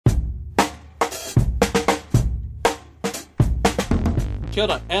Kia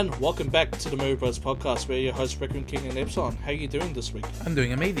ora, and welcome back to the MovieBro's podcast. We're your hosts, Requiem King and Epsilon. How are you doing this week? I'm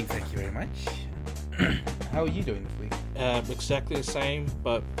doing amazing, thank you very much. How are you doing this week? Exactly the same,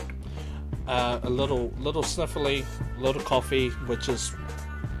 but a little sniffly, a little coffee, which is...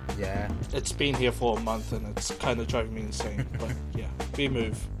 Yeah. It's been here for a month and it's kind of driving me insane, but yeah, we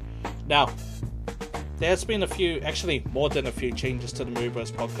move. Now, there's been more than a few changes to the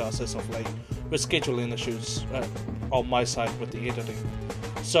MovieBro's podcast as of late, with scheduling issues on my side with the editing.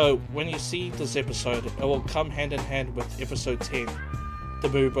 So when you see this episode, it will come hand in hand with episode 10, the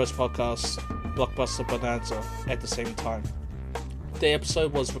MovieBro's podcast Blockbuster Bonanza, at the same time. The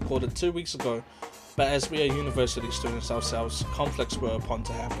episode was recorded 2 weeks ago, but as we are university students ourselves, conflicts were upon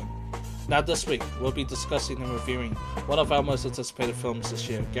to happen. Now this week, we'll be discussing and reviewing one of our most anticipated films this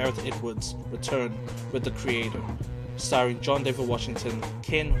year, Gareth Edwards' Return with the Creator, starring John David Washington,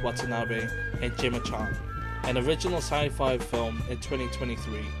 Ken Watanabe, and Gemma Chan, an original sci-fi film in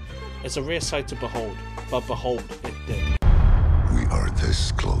 2023. It's a rare sight to behold, but behold, it did. We are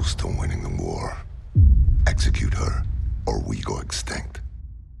this close to winning the war. Execute her, or we go extinct.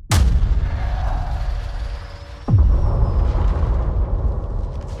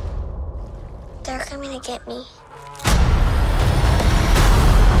 They're coming to get me.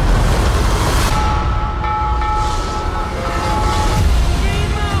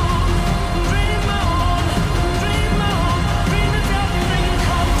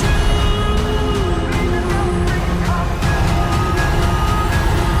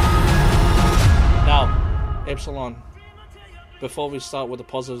 Now, Epsilon, before we start with the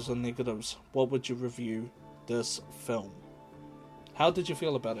positives and negatives, what would you review this film? How did you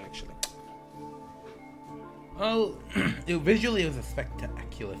feel about it, actually? Well, visually it was a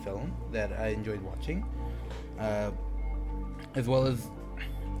spectacular film that I enjoyed watching, as well as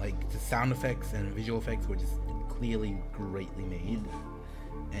like the sound effects and visual effects were just clearly greatly made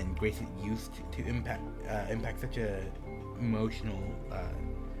and greatly used to impact such a emotional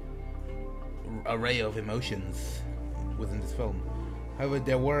array of emotions within this film. However,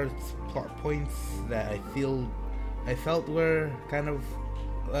 there were plot points that I felt were kind of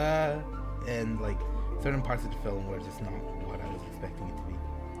and like certain parts of the film were just not what I was expecting it to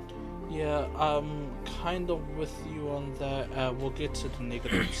be. Yeah, I'm kind of with you on that. We'll get to the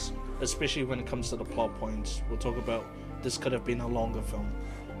negatives, especially when it comes to the plot points. We'll talk about this could have been a longer film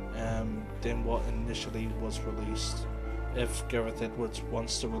than what initially was released. If Gareth Edwards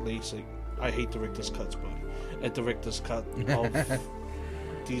wants to release it, I hate director's cuts, but a director's cut of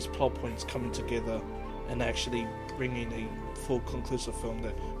these plot points coming together and actually bringing a full conclusive film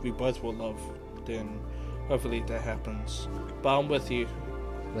that we both will love, then hopefully that happens. But I'm with you.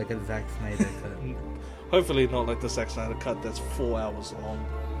 Like a Zack Snyder cut. Hopefully not like the Zack Snyder cut that's 4 hours long.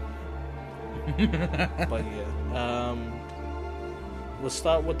 But yeah, we'll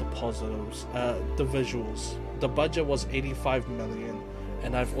start with the positives. The visuals. The budget was $85 million,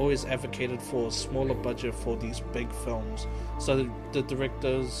 and I've always advocated for a smaller budget for these big films, so that the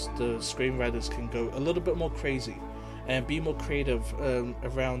directors, the screenwriters can go a little bit more crazy and be more creative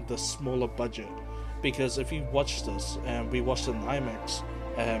around the smaller budget. Because if you watch this, we watched it in IMAX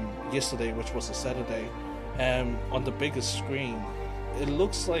yesterday, which was a Saturday, on the biggest screen, it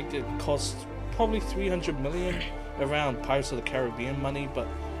looks like it cost probably $300 million around Pirates of the Caribbean money, but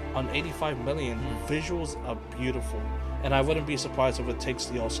on $85 million, visuals are beautiful, and I wouldn't be surprised if it takes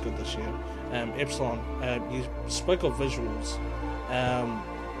the Oscar this year. Epsilon, you spoke of visuals,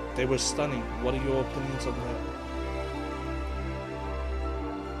 they were stunning. What are your opinions on that?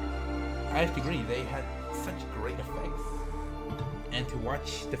 I have to agree, they had such great effects. And to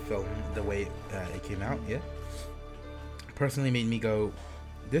watch the film the way it came out, personally made me go,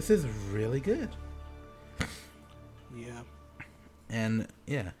 this is really good. Yeah. And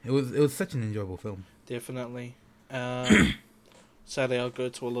yeah, it was such an enjoyable film. Definitely. Sadly, I'll go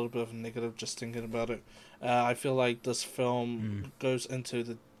to a little bit of a negative just thinking about it. I feel like this film goes into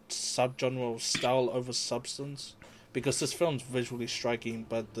the subgenre of style over substance, because this film's visually striking,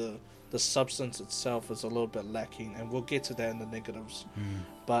 but the substance itself is a little bit lacking, and we'll get to that in the negatives.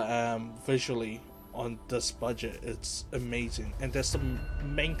 But visually, on this budget, it's amazing, and there's the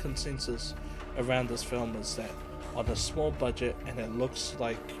main consensus around this film is that on a small budget, and it looks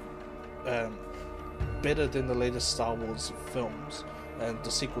like better than the latest Star Wars films and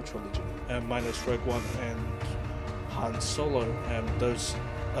the sequel trilogy, minus Rogue One and Han Solo, those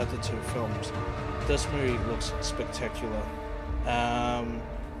other two films. This movie looks spectacular.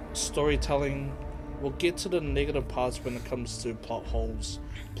 Storytelling, we'll get to the negative parts when it comes to plot holes,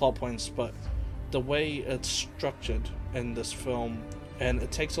 plot points, but the way it's structured in this film, and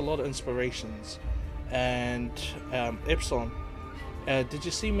it takes a lot of inspirations. And Epsilon, Did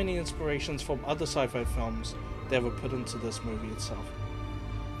you see many inspirations from other sci-fi films that were put into this movie itself?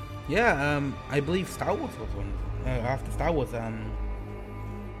 Yeah, I believe Star Wars was one. After Star Wars,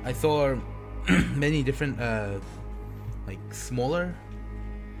 I saw many different, like smaller,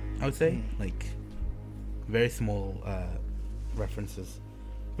 I would say, like very small references,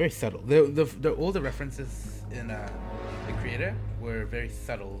 very subtle. All the references in The Creator were very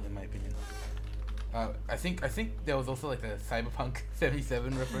subtle, in my opinion. I think there was also like a Cyberpunk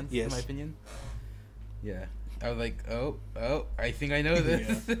 77 reference, in my opinion. Yeah, I was like, oh, I think I know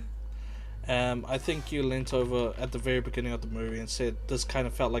this. Yeah. I think you leant over at the very beginning of the movie and said this kind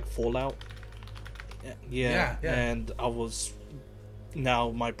of felt like Fallout. Yeah. And now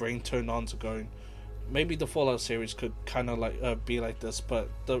my brain turned on to going, maybe the Fallout series could kind of like be like this, but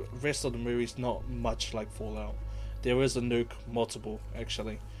the rest of the movie's not much like Fallout. There is a nuke, multiple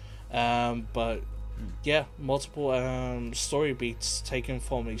actually, but yeah, multiple story beats taken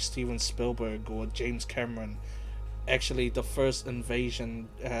from a Steven Spielberg or James Cameron. Actually, the first invasion,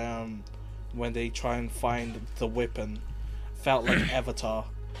 when they try and find the weapon, felt like Avatar,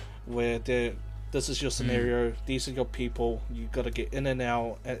 where this is your scenario, these are your people, you got to get in and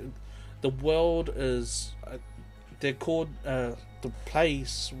out. The world is, they're called, the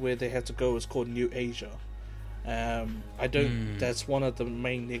place where they had to go is called New Asia. That's one of the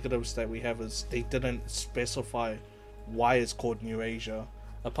main negatives that we have, is they didn't specify why it's called New Asia,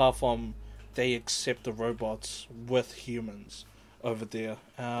 apart from they accept the robots with humans over there.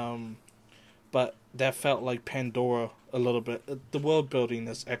 But that felt like Pandora a little bit. The world building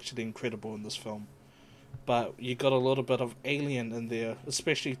is actually incredible in this film, but you got a little bit of Alien in there,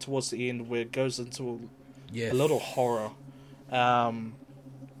 especially towards the end where it goes into a little horror.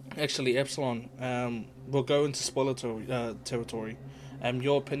 Actually, Epsilon, we'll go into spoiler territory.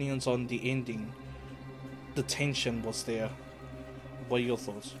 Your opinions on the ending. The tension was there. What are your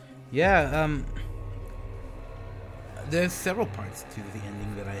thoughts? Yeah, there's several parts to the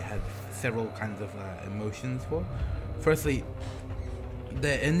ending that I had several kinds of emotions for. Firstly,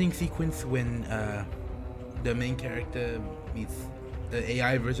 the ending sequence when the main character meets the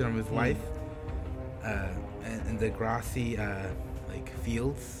AI version of his wife, and the grassy like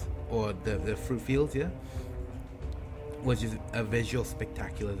fields, or the fruit fields, which is a visual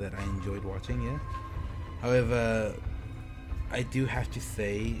spectacular that I enjoyed watching. However, I do have to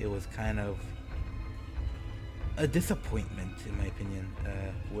say it was kind of a disappointment, in my opinion,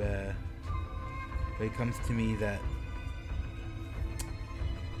 where it comes to me that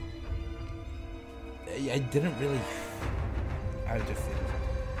I didn't really, I would just say this,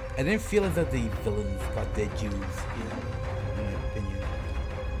 I didn't feel as though the villains got their dues, in my opinion,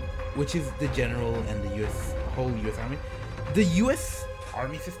 which is the general and the whole US Army. The US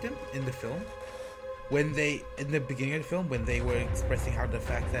Army system in the film, in the beginning of the film, when they were expressing how the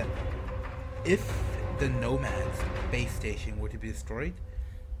fact that if the Nomad's base station were to be destroyed,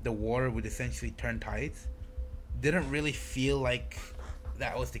 the war would essentially turn tides, didn't really feel like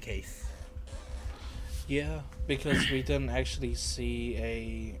that was the case. Yeah, because we didn't actually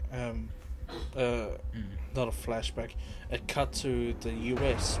see not a flashback, a cut to the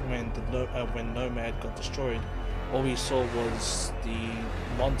US when Nomad got destroyed. All we saw was the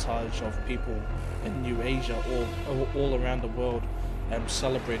montage of people in New Asia all around the world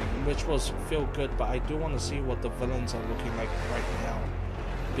celebrating, which was feel good, but I do want to see what the villains are looking like right now,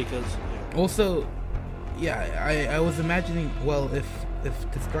 because also I was imagining, well, if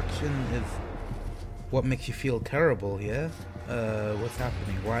destruction is what makes you feel terrible, what's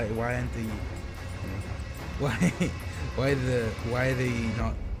happening? Why aren't they why are they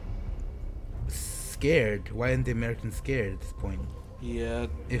not scared? Why aren't the Americans scared at this point?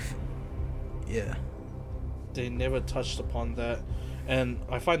 They never touched upon that, and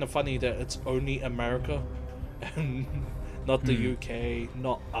I find it funny that it's only America and not the UK,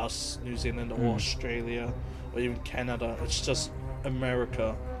 not us, New Zealand or Australia or even Canada. It's just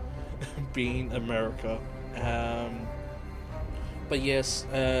America being America. But yes,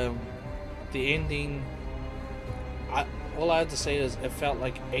 the ending, all I have to say is it felt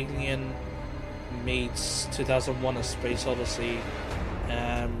like Alien meets 2001: A Space Odyssey,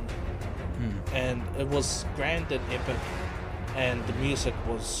 and it was grand and epic, and the music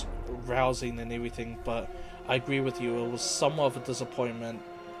was rousing and everything, but I agree with you, it was somewhat of a disappointment,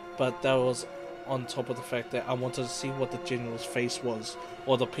 but that was on top of the fact that I wanted to see what the general's face was,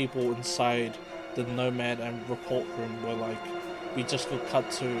 or the people inside the Nomad and report room were like. We just got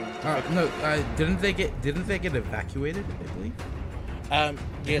cut to didn't they get evacuated, I believe?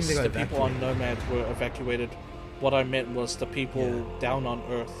 Yes, the people on Nomad were evacuated. What I meant was the people down on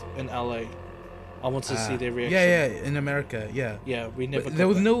Earth in LA. I want to see their reaction. Yeah, in America, yeah. Yeah, we never. But there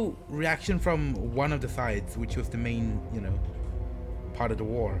was no reaction from one of the sides, which was the main, part of the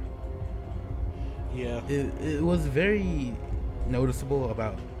war. Yeah. It was very noticeable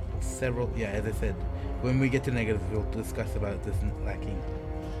about several. Yeah, as I said, when we get to negatives, we'll discuss about this lacking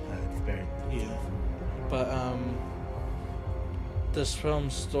disparity. Yeah, but this film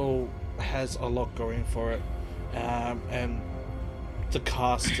still has a lot going for it, and the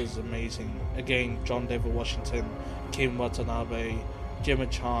cast is amazing. Again, John David Washington, Kim Watanabe, Gemma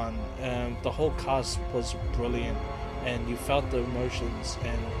Chan, and the whole cast was brilliant, and you felt the emotions.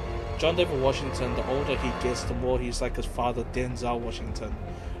 And John David Washington, the older he gets, the more he's like his father, Denzel Washington,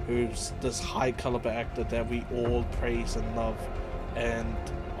 who's this high caliber actor that we all praise and love, and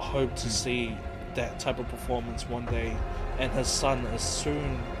hope to see that type of performance one day. And his son is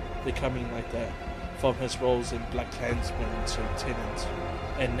soon becoming like that, from his roles in Black Klansman to Tenet,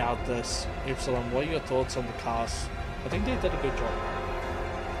 and now this. Epsilon, what are your thoughts on the cast? I think they did a good job.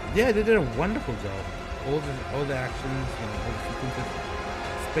 Yeah, they did a wonderful job. All the actions, all the sequences,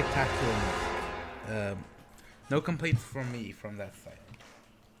 spectacular. No complaints from me from that side.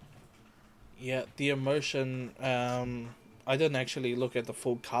 Yeah, the emotion. I didn't actually look at the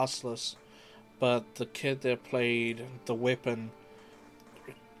full cast list, but the kid that played the weapon,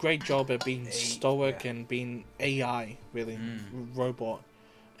 great job at being stoic and being AI, really, robot.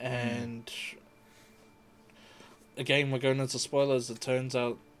 And again, we're going into spoilers. It turns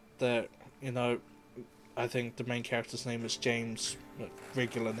out that, I think the main character's name is James,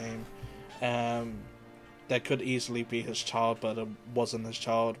 regular name. That could easily be his child, but it wasn't his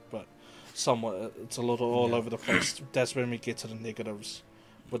child. But somewhat, it's a little all over the place. That's when we get to the negatives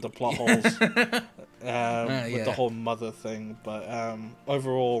with the plot holes, with the whole mother thing. But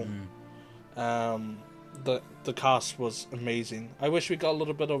overall, the cast was amazing. I wish we got a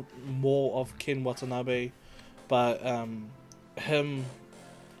little bit more of Ken Watanabe, but him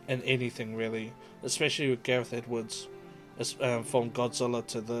in anything really, especially with Gareth Edwards, from Godzilla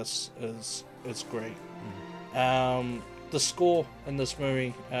to this is great. The score in this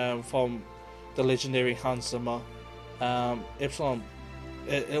movie from the legendary Hans Zimmer, Epsilon,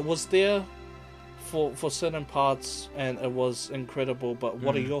 it was there for certain parts and it was incredible, but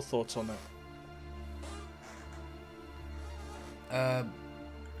what are your thoughts on it?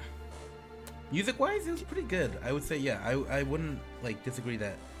 Music wise, it was pretty good. I would say, I wouldn't disagree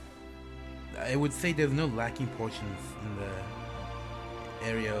that. I would say there's no lacking portions in the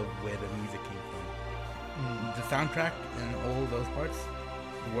area of where the music came from. The soundtrack and all those parts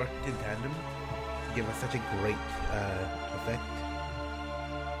worked in tandem to give us such a great effect.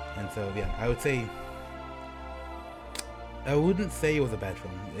 And so, I would say, I wouldn't say it was a bad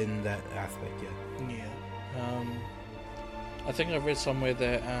film in that aspect yet. Yeah. I think I read somewhere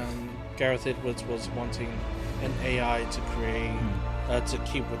that Gareth Edwards was wanting an AI to create, to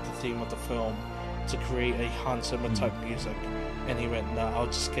keep with the theme of the film, to create a Hans Zimmer type music, and he went, "No, I'll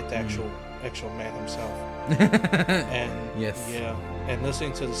just get the actual man himself." And and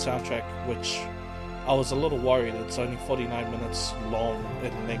listening to the soundtrack, which I was a little worried. It's only 49 minutes long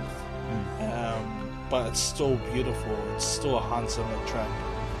in length, but it's still beautiful. It's still a Hans Zimmer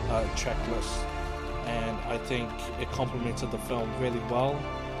track list. And I think it complemented the film really well,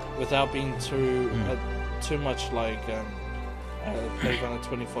 without being too much like Blade Runner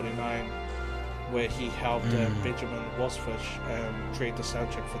 2049, where he helped Benjamin Wasfish create the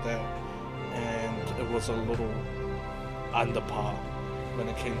soundtrack for that, and it was a little under par when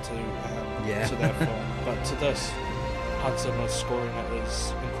it came to that film. But to this, Hans Zimmer scoring it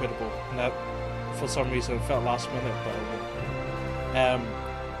is incredible, and that for some reason it felt last minute, but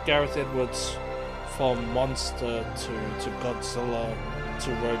Gareth Edwards, from Monster to Godzilla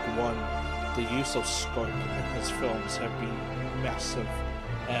to Rogue One, the use of scope in his films have been massive.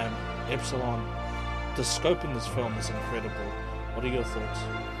 Epsilon, the scope in this film is incredible. What are your thoughts?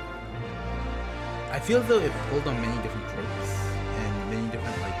 I feel as though it pulled on many different tropes and many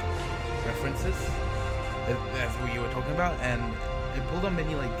different references, as we were talking about, and it pulled on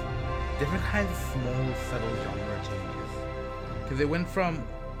many different kinds of small, subtle genre changes. Because it went from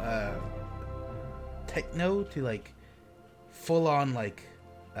techno to full on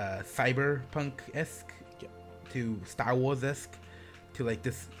cyberpunk-esque, to Star Wars-esque, to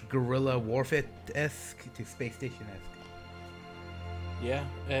this guerrilla warfare-esque, to space station-esque. Yeah,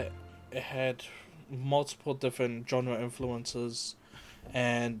 it had multiple different genre influences,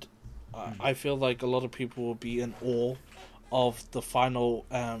 and I feel like a lot of people will be in awe of the final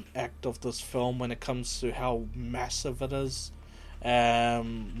act of this film when it comes to how massive it is.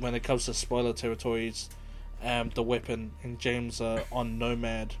 When it comes to spoiler territories, the weapon and James are on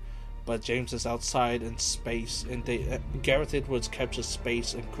Nomad, but James is outside in space, and Gareth Edwards captures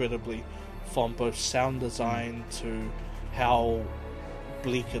space incredibly, from both sound design to how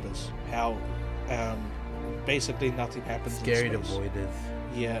bleak it is, how basically nothing happens. Scary in to space. avoid is.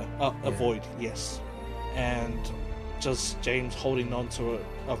 Yeah, avoid, yes. And just James holding on to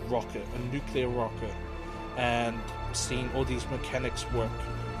a rocket, a nuclear rocket, and seeing all these mechanics work,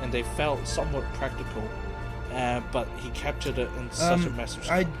 and they felt somewhat practical, but he captured it in such a massive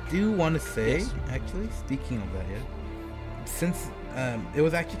scale. I do want to say, Yes. actually, speaking of that, since it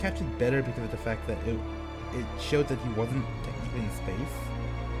was actually captured better because of the fact that it showed that he wasn't technically in space,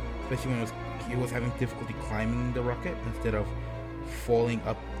 especially when he was having difficulty climbing the rocket instead of falling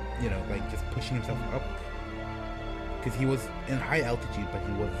up, like just pushing himself up. Because he was in high altitude, but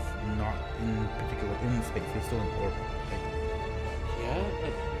he was not in space. He was still in orbit. Yeah,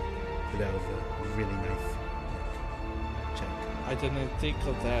 So that was a really nice check. I didn't think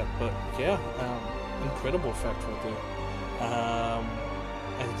of that, but yeah, incredible fact right there.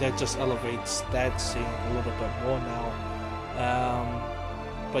 And that just elevates that scene a little bit more now.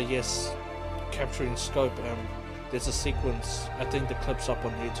 But yes, capturing scope. There's a sequence. I think the clip's up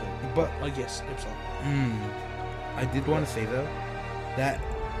on YouTube. But oh yes, it's up. I did want to say though that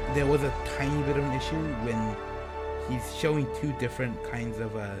there was a tiny bit of an issue when he's showing two different kinds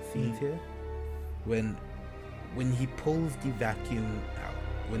of scenes here. When he pulls the vacuum out,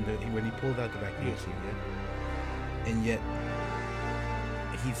 when he pulls out the vacuum machine, and yet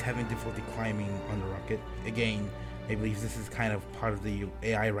he's having difficulty climbing on the rocket. Again, I believe this is kind of part of the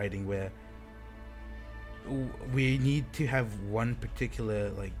AI writing where we need to have one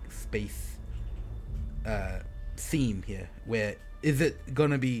particular like space theme here. Where is it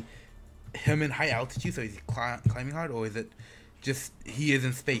gonna be him in high altitude, so he's climbing hard, or is it just he is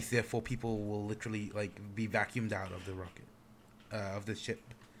in space, therefore people will literally like be vacuumed out of the rocket, of the ship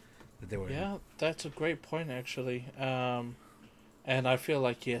that they were in? Yeah, that's a great point actually. And I feel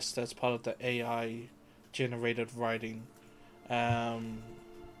like yes, that's part of the AI generated writing. But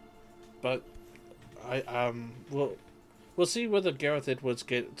we'll see whether Gareth Edwards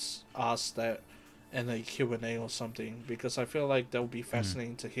gets asked that in a Q&A or something, because I feel like that would be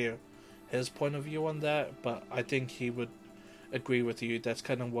fascinating to hear his point of view on that. But I think he would agree with you. That's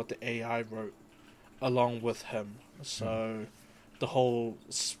kind of what the AI wrote along with him. So the whole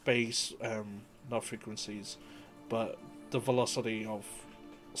space, not frequencies, but the velocity of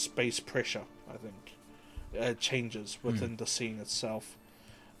space pressure, I think, changes within the scene itself.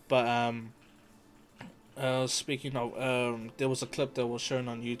 But speaking of, there was a clip that was shown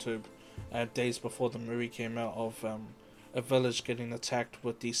on YouTube days before the movie came out of a village getting attacked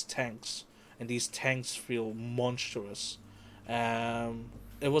with these tanks, and these tanks feel monstrous.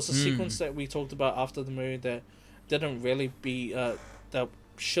 It was a sequence that we talked about after the movie that didn't really be that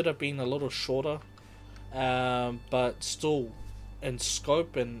should have been a little shorter, but still in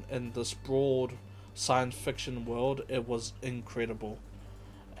scope and in this broad science fiction world, it was incredible.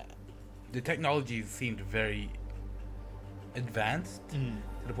 The technology seemed very advanced to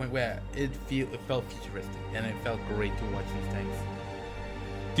the point where it felt futuristic, and it felt great to watch these tanks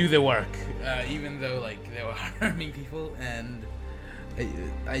do their work, even though like they were harming people. And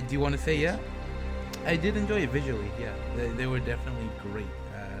I do want to say, yeah, I did enjoy it visually. Yeah, they were definitely great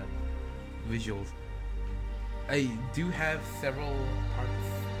visuals. I do have several parts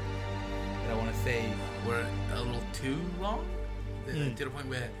that I want to say were a little too long, to the point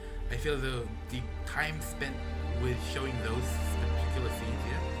where I feel though the time spent with showing those particular scenes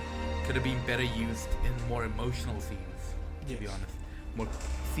here could have been better used in more emotional scenes, to be honest. More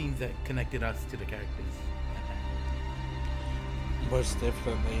scenes that connected us to the characters. Most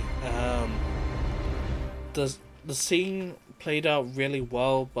definitely. The scene played out really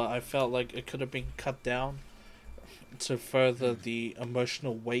well, but I felt like it could have been cut down to further the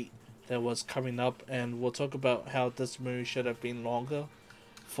emotional weight that was coming up. And we'll talk about how this movie should have been longer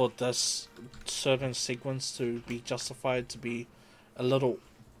for this certain sequence to be justified to be a little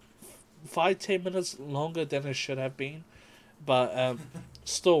 5-10 minutes longer than it should have been. But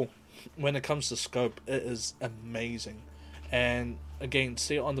still, when it comes to scope, it is amazing. And again,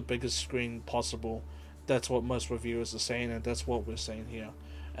 see it on the biggest screen possible. That's what most reviewers are saying, and that's what we're saying here.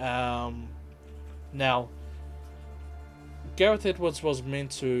 Now, Gareth Edwards was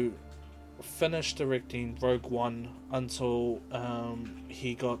meant to finish directing Rogue One until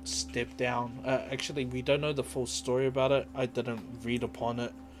he got stepped down. Actually, we don't know the full story about it. I didn't read upon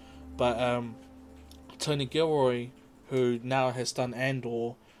it. But Tony Gilroy, who now has done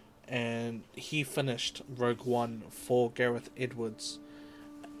Andor, and he finished Rogue One for Gareth Edwards.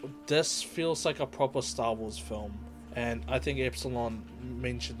 This feels like a proper Star Wars film. and I think Epsilon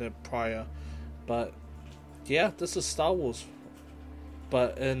mentioned it prior. But yeah, this is Star Wars,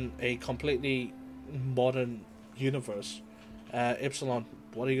 but in a completely modern universe. Epsilon,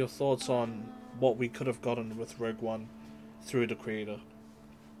 what are your thoughts on what we could have gotten with Rogue One through the creator?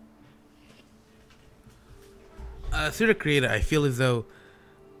 Through the creator, I feel as though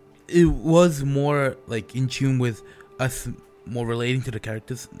it was more like in tune with us, more relating to the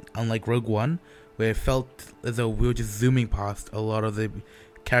characters, unlike Rogue One, where it felt as though we were just zooming past a lot of the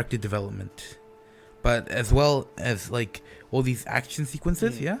character development. But as well as like all these action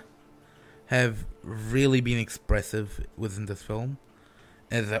sequences, have really been expressive within this film.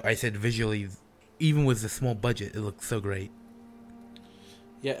 As I said, visually, even with the small budget, it looks so great.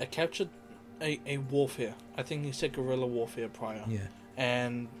 Yeah, it captured a warfare. I think you said guerrilla warfare prior. Yeah.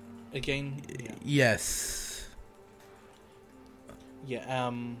 And again, yes.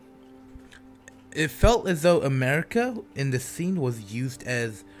 Yeah. It felt as though America in the scene was used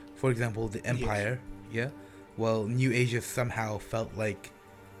as, for example, the Empire. Yeah. Well, New Asia somehow felt like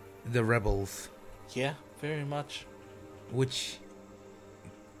the rebels. Yeah, very much. Which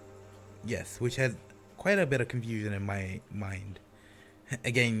had quite a bit of confusion in my mind.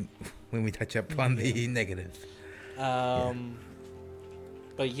 Again, when we touch up on the negatives. But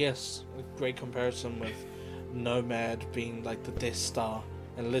yes, a great comparison with Nomad being like the Death Star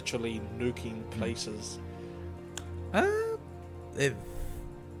and literally nuking places. To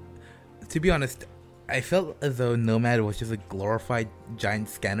be honest, I felt as though Nomad was just a glorified giant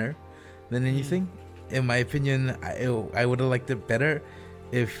scanner than anything. In my opinion, I would have liked it better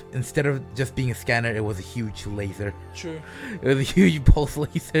if instead of just being a scanner, it was a huge laser. True. It was a huge pulse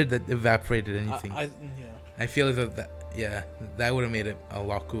laser that evaporated anything. I feel as though that would have made it a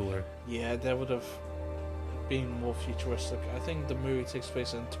lot cooler. Yeah, that would have been more futuristic. I think the movie takes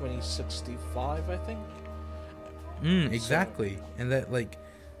place in 2065, I think. Exactly. And that like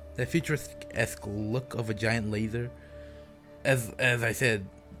the futuristic-esque look of a giant laser, as I said,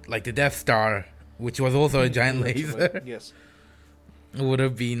 like the Death Star, which was also a giant laser. Yes. Would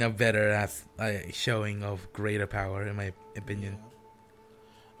have been a better showing of greater power, in my opinion.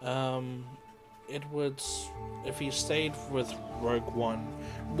 Edwards, if he stayed with Rogue One,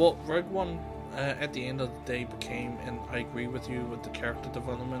 well, Rogue One at the end of the day became, and I agree with you with the character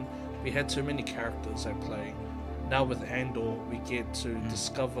development, we had too many characters at play. Now with Andor, we get to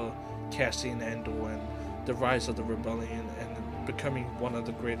discover Cassian Andor and the rise of the rebellion and becoming one of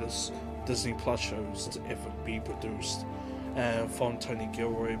the greatest Disney Plus shows to ever be produced. From Tony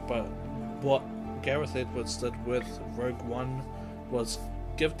Gilroy, but what Gareth Edwards did with Rogue One was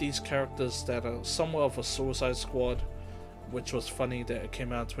give these characters that are somewhat of a Suicide Squad, which was funny that it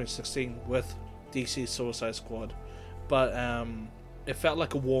came out in 2016 with DC Suicide Squad, but it felt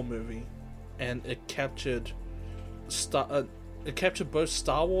like a war movie, and it captured both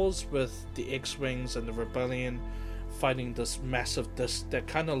Star Wars with the X-Wings and the Rebellion fighting this massive disc that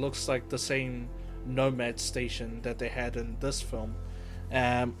kind of looks like the same Nomad station that they had in this film,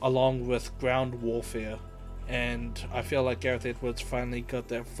 along with ground warfare. And I feel like Gareth Edwards finally got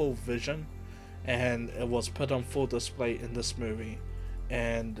that full vision, and it was put on full display in this movie,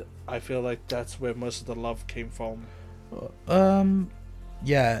 and I feel like that's where most of the love came from.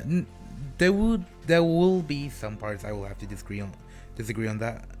 There will be some parts I will have to disagree on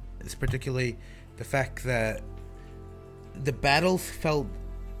that. It's particularly the fact that the battles felt,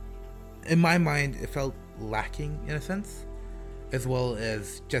 in my mind, it felt lacking in a sense, as well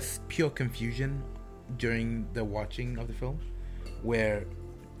as just pure confusion during the watching of the film, where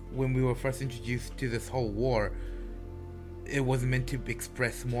when we were first introduced to this whole war, it was meant to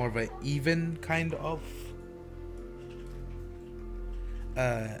express more of an even kind of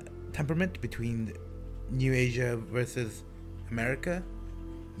temperament between New Asia versus America,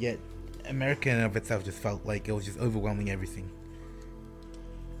 yet America in and of itself just felt like it was just overwhelming everything.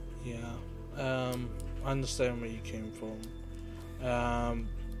 Yeah, I understand where you came from.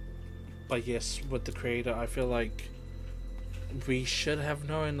 But yes, with the creator, I feel like we should have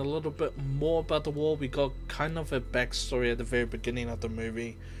known a little bit more about the war. We got kind of a backstory at the very beginning of the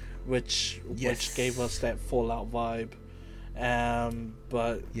movie, which gave us that Fallout vibe.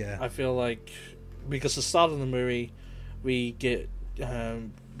 But yeah, I feel like because the start of the movie, we get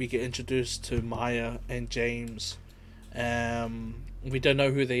introduced to Maya and James. We don't know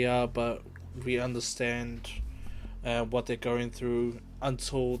who they are, but we understand what they're going through,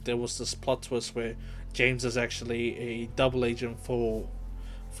 until there was this plot twist where James is actually a double agent for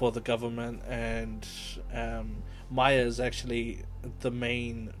the government, and Maya is actually the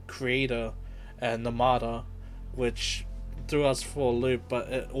main creator, Namada, which threw us for a loop, but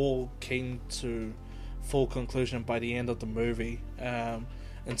it all came to full conclusion by the end of the movie,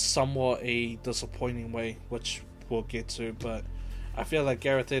 in somewhat a disappointing way, which we'll get to. But I feel like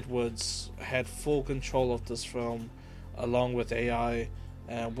Gareth Edwards had full control of this film, along with AI,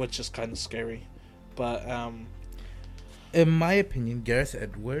 which is kind of scary. But in my opinion, Gareth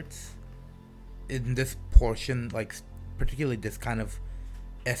Edwards, in this portion, like particularly this kind of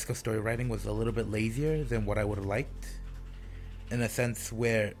esque story writing, was a little bit lazier than what I would have liked. In a sense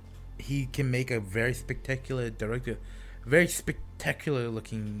where he can make a very spectacular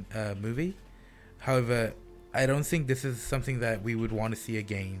looking movie. However, I don't think this is something that we would want to see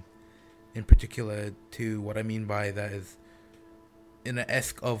again. In particular, to what I mean by that is in an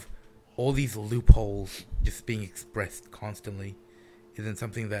esque of all these loopholes just being expressed constantly isn't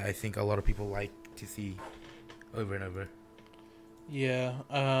something that I think a lot of people like to see over and over. Yeah,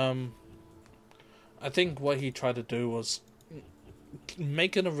 I think what he tried to do was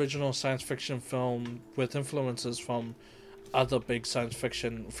make an original science fiction film with influences from other big science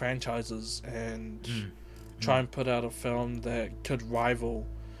fiction franchises and try and put out a film that could rival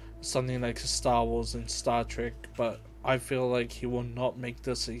something like Star Wars and Star Trek. But I feel like he will not make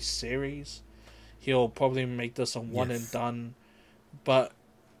this a series. He'll probably make this a one and done. But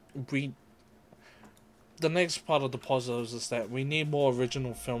the next part of the positives is that we need more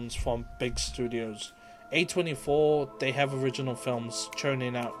original films from big studios. A24, they have original films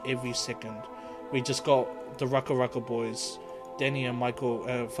churning out every second. We just got the Rucka Rucka Boys, Danny and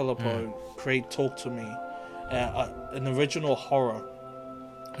Michael Filippo create Talk to Me, an original horror.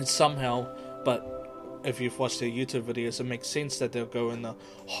 And somehow, but if you've watched their YouTube videos, it makes sense that they'll go in the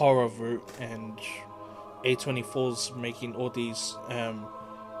horror route, and A24's making all these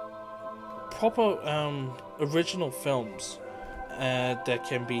proper original films that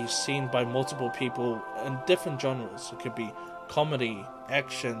can be seen by multiple people in different genres. It could be comedy,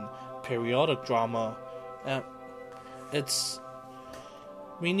 action, periodic drama.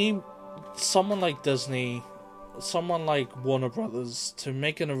 We need someone like Disney, someone like Warner Brothers to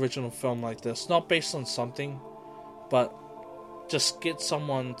make an original film like this, not based on something, but just get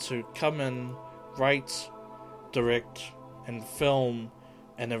someone to come in, write, direct, and film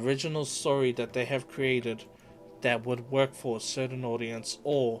an original story that they have created that would work for a certain audience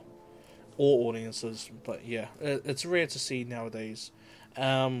or all audiences. But yeah, it's rare to see nowadays.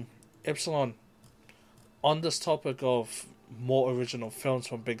 Epsilon, on this topic of more original films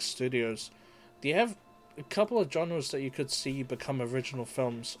from big studios, do you have a couple of genres that you could see become original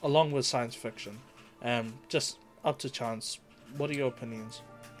films along with science fiction? Just up to chance. What are your opinions?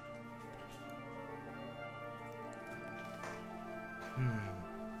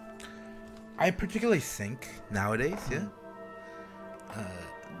 I particularly think nowadays,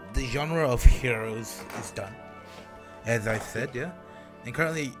 the genre of heroes is done, as I said, and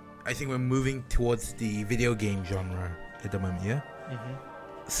currently I think we're moving towards the video game genre at the moment,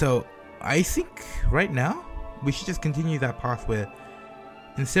 So I think right now we should just continue that path where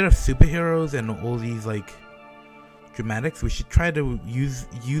instead of superheroes and all these like dramatics, we should try to use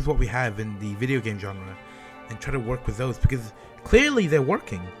what we have in the video game genre and try to work with those, because clearly they're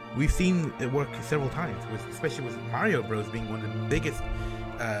working. We've seen it work several times, especially with Mario Bros. Being one of the biggest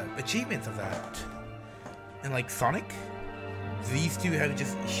achievements of that. And like Sonic, these two have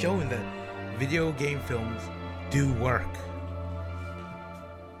just shown that video game films do work.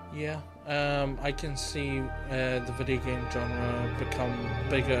 Yeah, I can see the video game genre become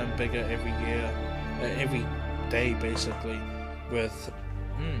bigger and bigger every year, every day basically, with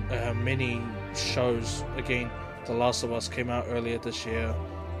many shows. Again, The Last of Us came out earlier this year.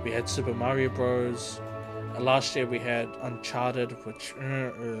 We had Super Mario Bros. Last year we had Uncharted, which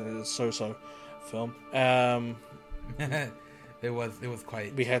so-so film. It was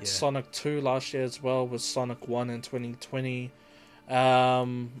quite. We had Sonic 2 last year as well, with Sonic 1 in 2020.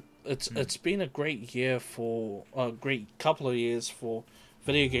 It's been a great year for a great couple of years for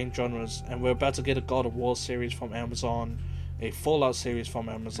video game genres, and we're about to get a God of War series from Amazon, a Fallout series from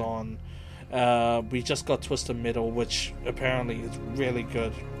Amazon. We just got Twisted Metal, which apparently is really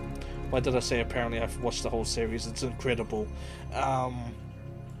good. Why did I say apparently? I've watched the whole series. It's incredible.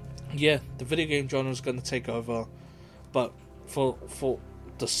 Yeah, the video game genre is going to take over, but for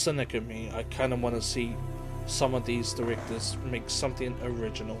the cynic in me, I kind of want to see some of these directors make something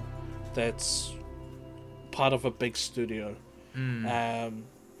original that's part of a big studio.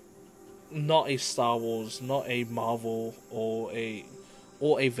 Not a Star Wars, not a Marvel or a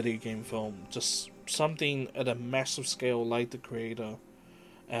video game film, just something at a massive scale like The Creator,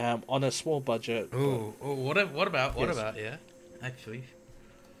 on a small budget. What about actually,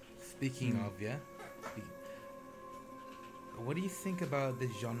 speaking of what do you think about the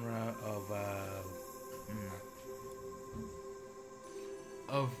genre of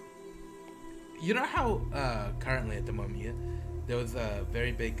Of, you know how currently at the moment, yeah, there was a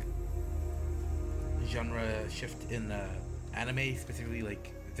very big genre shift in anime, specifically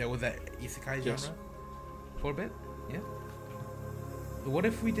like there was that isekai Yes. genre for a bit, yeah. What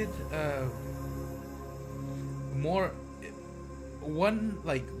if we did more?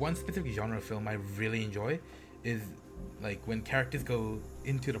 One specific genre of film I really enjoy is like when characters go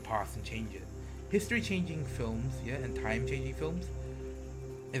into the past and change it. History changing films, yeah, and time changing films,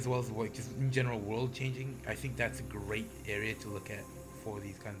 as well as like just in general world changing. I think that's a great area to look at for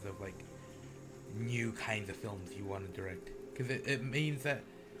these kinds of like new kinds of films you want to direct, because it means that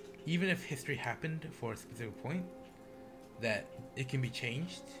even if history happened for a specific point, that it can be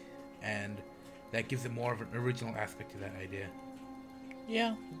changed, and that gives it more of an original aspect to that idea.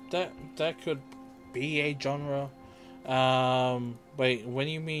 Yeah, that could be a genre. Wait, when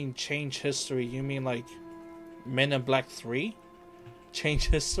you mean change history, you mean like Men in Black 3? Change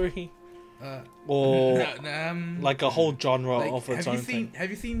history? Or like a whole genre like, of its own thing? Have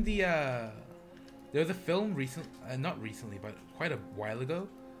you seen the there was a film not recently, but quite a while ago,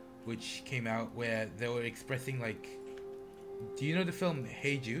 which came out where they were expressing like, do you know the film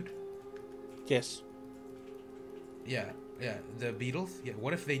Hey Jude? Yes. Yeah, the Beatles. Yeah,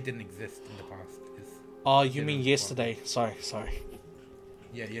 what if they didn't exist in the past? Oh, you mean Yesterday? Sorry.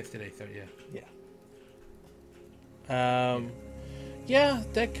 Yeah, Yesterday. Sorry, yeah. Yeah. Yeah,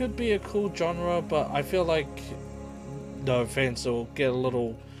 that could be a cool genre, but I feel like, no offense, it will get a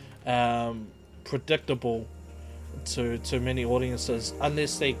little predictable to many audiences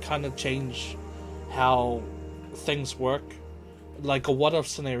unless they kind of change how things work, like a what if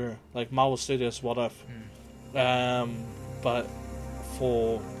scenario, like Marvel Studios what if. But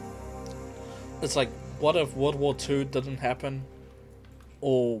for it's like, what if World War II didn't happen,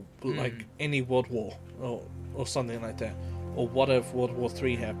 or like any world war, or something like that, or what if World War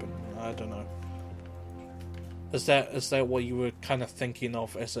III happened? I don't know. Is that what you were kind of thinking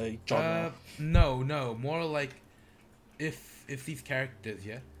of as a genre? No, more like if these characters,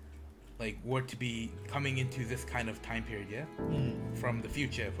 yeah, like were to be coming into this kind of time period, yeah, from the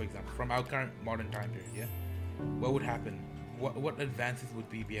future, for example, from our current modern time period, yeah, what would happen? What advances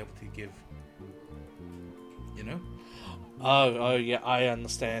would we be able to give? You know? Oh yeah, I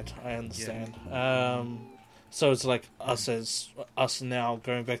understand. Yeah. So it's like us now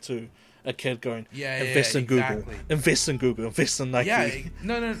going back to a kid going, invest in exactly. Google, invest in Google, invest in Nike.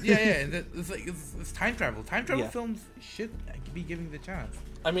 It's like it's time travel. Time travel films should be giving the chance.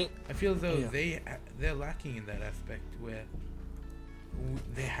 I mean, I feel as though they're lacking in that aspect where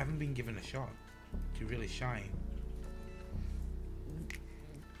they haven't been given a shot to really shine.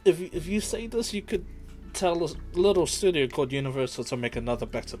 If you say this, you could tell a little studio called Universal to make another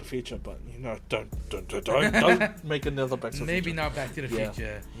Back to the Future, but don't make another Back to the Future. Maybe not Back to the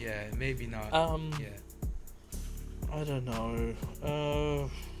Future. Yeah, maybe not. I don't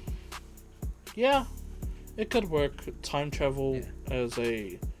know. Yeah, it could work. Time travel as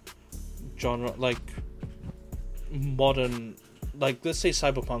a genre, like modern, like let's say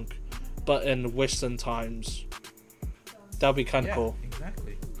cyberpunk, but in Western times. That'd be kind of cool.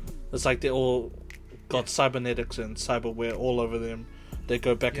 Exactly. It's like they all got cybernetics and cyberware all over them. They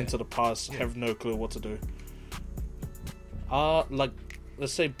go back into the past, have no clue what to do. Like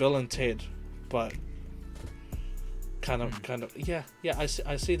let's say Bill and Ted, but kind of. Yeah. I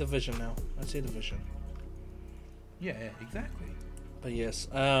see the vision now. I see the vision. Yeah, exactly. But yes.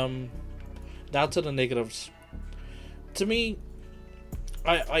 Now to the negatives. To me,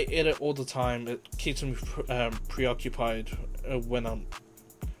 I edit all the time. It keeps me preoccupied when I'm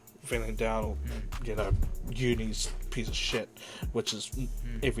feeling down, or uni's piece of shit, which is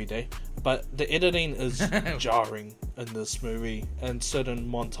every day. But the editing is jarring in this movie and certain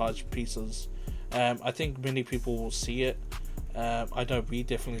montage pieces. I think many people will see it. I know we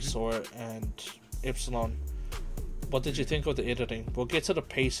definitely saw it. And Epsilon, what did you think of the editing? We'll get to the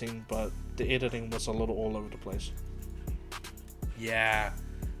pacing, but the editing was a little all over the place. Yeah,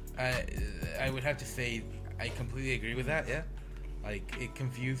 I would have to say I completely agree with that. Yeah, like it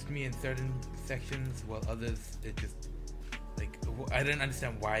confused me in certain sections, while others it just like I didn't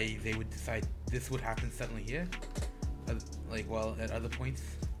understand why they would decide this would happen suddenly here. While at other points,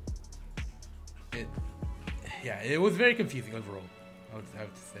 it was very confusing overall. I would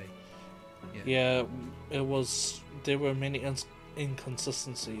have to say. Yeah, it was. There were many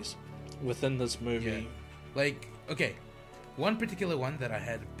inconsistencies within this movie. Yeah. Like, okay. One particular one that I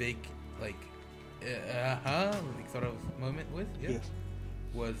had a big, sort of moment with,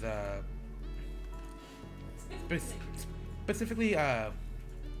 was specifically, I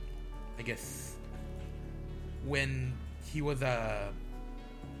guess, when he was I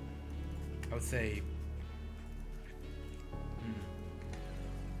would say,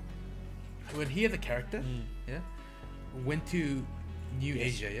 when he as a character, went to New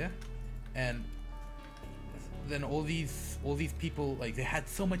Asia, and then all these people, like, they had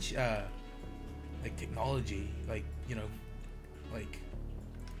so much like technology, like, you know, like,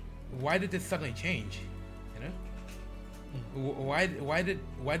 why did this suddenly change, you know? Why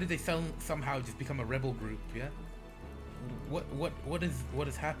did they somehow just become a rebel group? What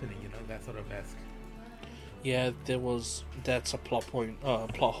is happening, you know, that sort of ask. Yeah, that's a plot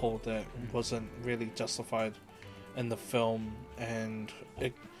hole that wasn't really justified in the film, and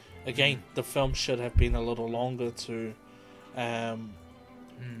again, the film should have been a little longer to kind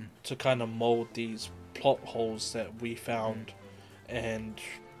of mold these plot holes that we found, and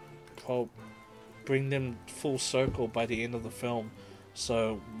bring them full circle by the end of the film.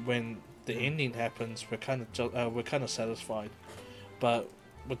 So when the ending happens, we're kind of satisfied. But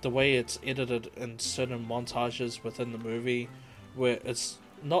with the way it's edited in certain montages within the movie, where it's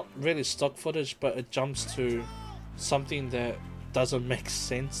not really stock footage, but it jumps to something that doesn't make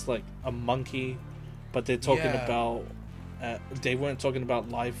sense, like a monkey, but they're talking about they weren't talking about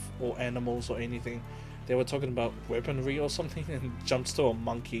life or animals or anything. They were talking about weaponry or something, and jumps to a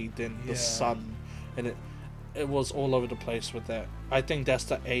monkey, then the sun, and it was all over the place with that. I think that's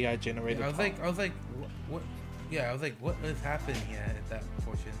the AI generated. I was like, what? Yeah, I was like, what is happening here at that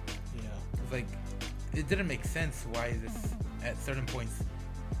portion? Yeah, it was like, it didn't make sense why this, at certain points,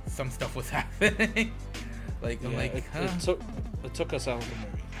 some stuff was happening. Like, I'm like, it took us out of the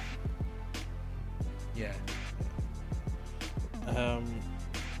movie. Yeah.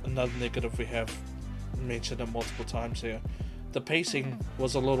 Another negative we have mentioned it multiple times here. The pacing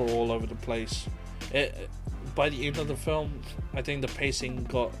was a little all over the place. By the end of the film, I think the pacing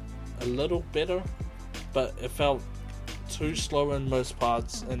got a little better, but it felt too slow in most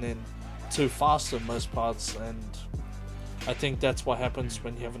parts and then too fast in most parts, and I think that's what happens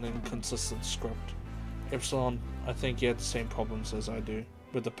when you have an inconsistent script. Epsilon, I think you had the same problems as I do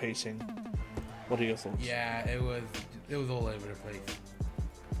with the pacing. What are your thoughts? Yeah, it was all over the place.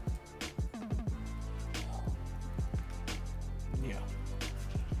 Yeah.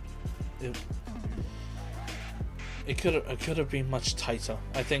 It could have been much tighter.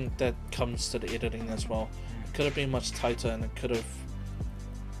 I think that comes to the editing as well. It could have been much tighter, and it could have.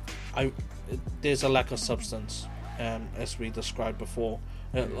 There's a lack of substance, as we described before.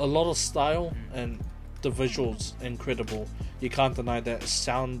 A lot of style, and the visuals incredible. You can't deny that.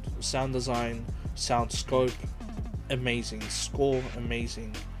 Sound design, sound scope, amazing. Score,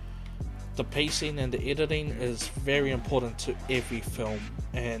 amazing. The pacing and the editing is very important to every film,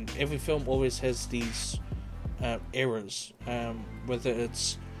 and every film always has these errors. Whether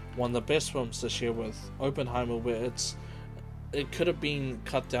it's one of the best films this year with Oppenheimer, where it could have been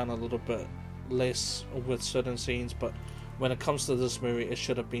cut down a little bit less with certain scenes, but when it comes to this movie, it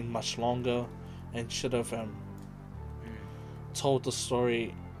should have been much longer and should have told the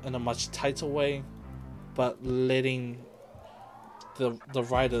story in a much tighter way, but letting the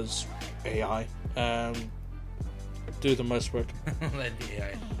writers, AI, do the most work. Let the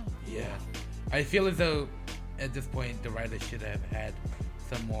AI. Yeah. I feel as though at this point the writers should have had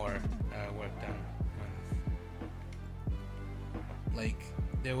some more work done on this. Like,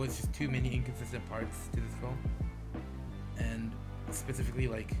 there was just too many inconsistent parts to this film, and specifically,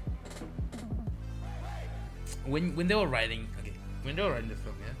 like, when they were writing this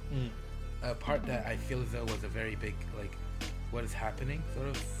film, a part that I feel as though was a very big, like, what is happening sort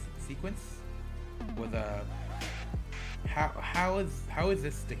of sequence was how is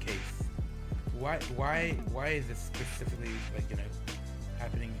this the case? Why is this specifically, like, you know,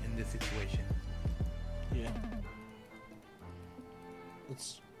 happening in this situation? Yeah.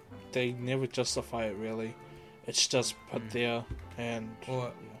 They never justify it really. It's just put there, and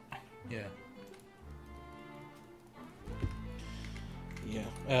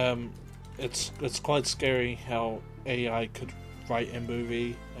it's quite scary how AI could write a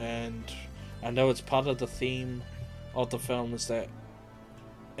movie, and I know it's part of the theme of the film is that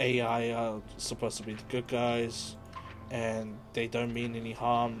AI are supposed to be the good guys and they don't mean any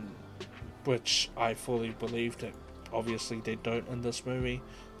harm, which I fully believe that obviously they don't in this movie.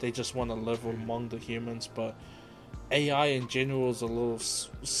 They just want to live among the humans, but AI in general is a little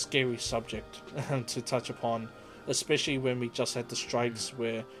scary subject to touch upon, especially when we just had the strikes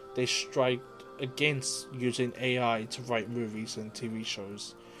where they strike against using AI to write movies and TV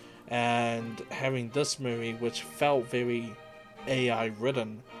shows, and having this movie which felt very AI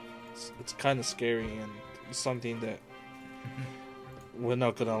written, it's kind of scary and something that we're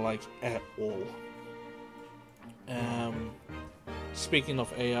not gonna like at all. Speaking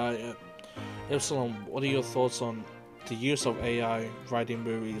of AI, Epsilon, what are your thoughts on the use of AI writing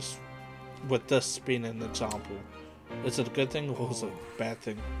movies, with this being an example? Is it a good thing or is it a bad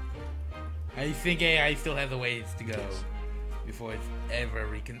thing? I think AI still has a ways to go before it's ever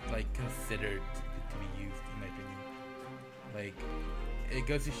considered to be used, in my opinion. Like, it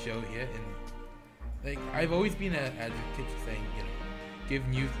goes to show here, and like I've always been an advocate saying, give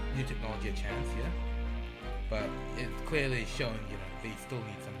new technology a chance, but it's clearly showing, they still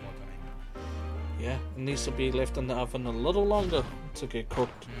need some more time. Yeah, it needs to be left in the oven a little longer to get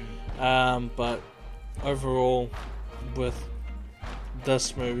cooked. But overall, with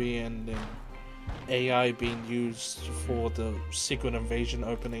this movie and then AI being used for the Secret Invasion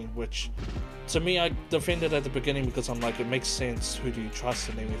opening, which to me I defended at the beginning because I'm like, it makes sense, who do you trust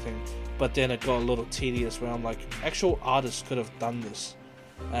and everything, but then it got a little tedious where I'm like, actual artists could have done this,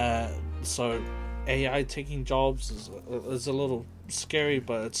 so AI taking jobs is a little scary,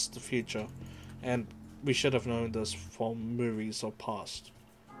 but it's the future, and we should have known this from movies or past.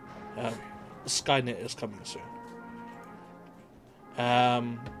 Skynet is coming soon.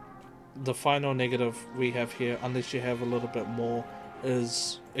 The final negative we have here, unless you have a little bit more,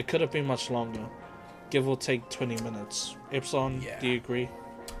 is it could have been much longer, give or take 20 minutes. Epsilon, do you agree?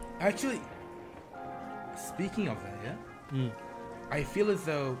 Actually, speaking of that, I feel as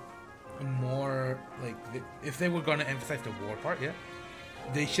though more like if they were going to emphasize the war part,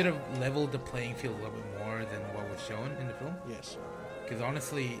 they should have leveled the playing field a little bit more than what was shown in the film. Yes. Because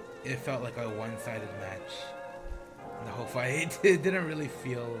honestly, it felt like a one-sided match. The whole fight, it didn't really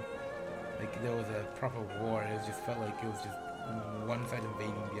feel like there was a proper war. It just felt like it was just one side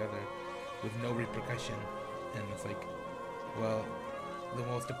invading the other with no repercussion. And it's like, well,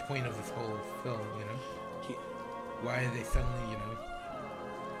 what's the point of this whole film, Why are they suddenly,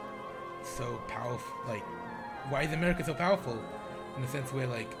 so powerful? Like, why is America so powerful? In the sense where,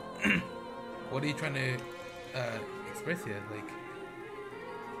 like, what are you trying to express here? Like,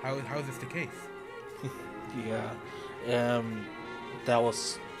 how is this the case? That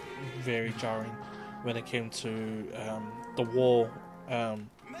was very jarring when it came to the war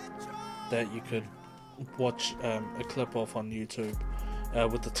that you could watch a clip of on YouTube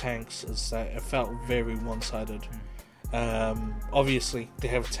with the tanks, is that it felt very one-sided. Obviously they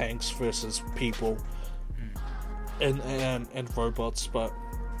have tanks versus people and robots, but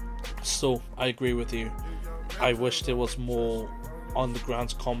still, I agree with you. I wish there was more on the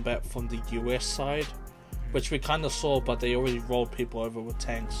ground combat from the US side, which we kind of saw, but they already rolled people over with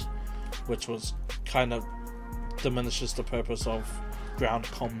tanks, which was kind of diminishes the purpose of ground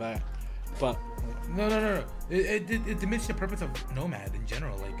combat. But no. It diminishes the purpose of Nomad in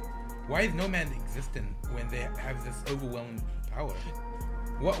general. Like, why is Nomad existent when they have this overwhelming power?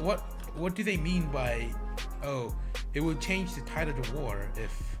 What do they mean by, it would change the tide of the war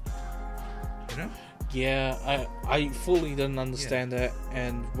if, Yeah, I fully didn't understand that,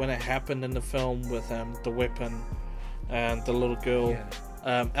 and when it happened in the film with the weapon and the little girl,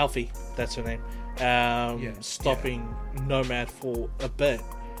 Alfie, that's her name, stopping Nomad for a bit,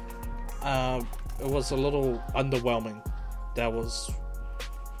 it was a little underwhelming.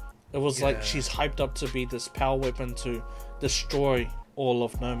 It was like she's hyped up to be this power weapon to destroy all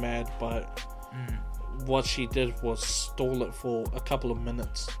of Nomad, but what she did was stall it for a couple of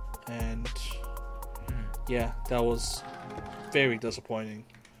minutes, and that was very disappointing.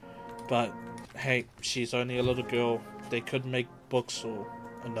 But hey, she's only a little girl. They could make books or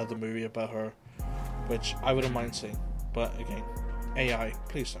another movie about her, which I wouldn't mind seeing. But again, AI,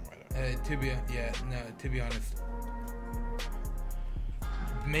 please don't write it. To be honest,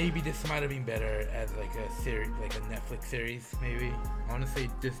 maybe this might have been better as like a series, like a Netflix series. Maybe honestly,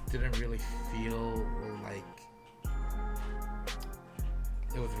 this didn't really feel like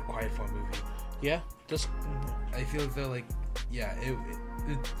it was required for a movie. I feel as though it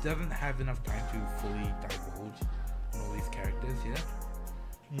doesn't have enough time to fully divulge on all these characters,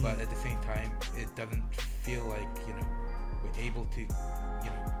 but at the same time it doesn't feel like we're able to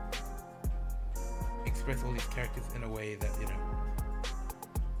express all these characters in a way that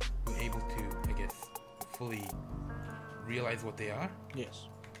we're able to, I guess, fully realize what they are. Yes,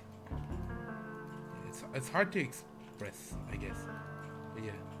 it's hard to express, I guess, but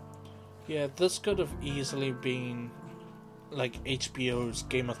yeah, this could have easily been like HBO's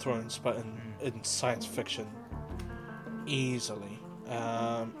Game of Thrones, but in science fiction, easily,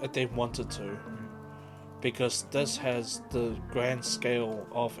 if they wanted to, because this has the grand scale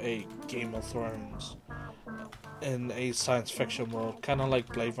of a Game of Thrones in a science fiction world, kind of like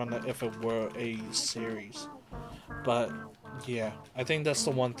Blade Runner if it were a series. But I think that's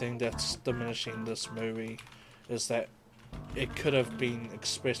the one thing that's diminishing this movie, is that it could have been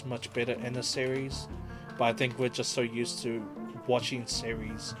expressed much better in a series, but I think we're just so used to watching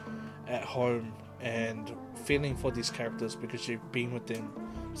series at home and feeling for these characters because you've been with them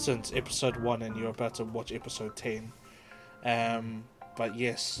since episode 1 and you're about to watch episode 10. But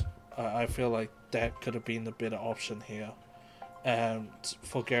yes, I feel like that could have been the better option here,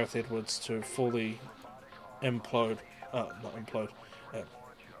 for Gareth Edwards to fully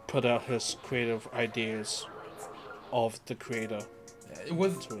put out his creative ideas of the creator. It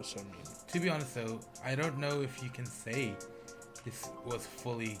was, to a certain degree. to be honest though, I don't know if you can say this was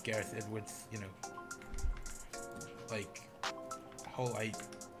fully Gareth Edwards, like whole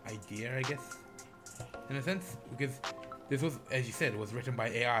idea, I guess, in a sense, because this was, as you said, was written by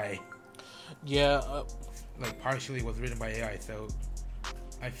AI. Yeah, Like partially was written by AI, so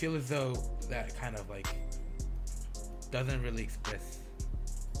I feel as though that kind of like doesn't really express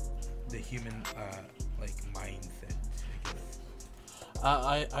the human like mindset, I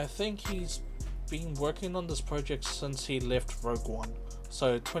guess. I think he's been working on this project since he left Rogue One,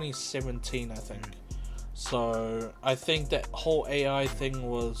 so 2017 I think. So I think that whole AI thing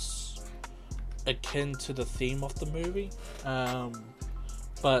was akin to the theme of the movie,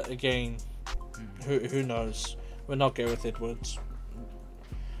 but again, who knows? We're not Gareth Edwards,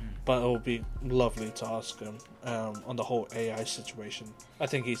 but it will be lovely to ask him on the whole AI situation. I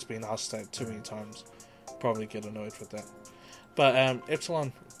think he's been asked that too many times. Probably get annoyed with that. But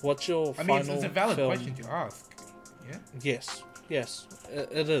Epsilon, what's your final film? It's a valid question to ask. Yeah. Yes,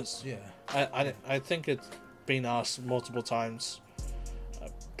 it is. Yeah. I think it's been asked multiple times. I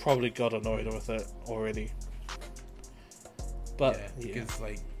probably got annoyed with it already. But yeah, because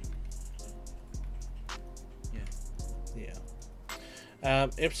like. Yeah.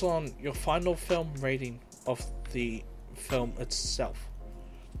 Epsilon, your final film rating of the film itself.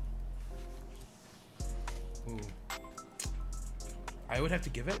 Ooh. I would have to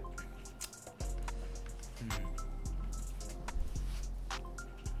give it.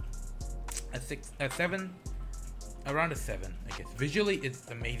 A 7, around a 7, I guess. Visually, it's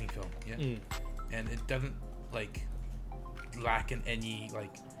an amazing film, yeah, and it doesn't like lack in any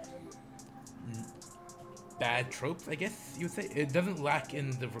like bad tropes, I guess you would say. It doesn't lack in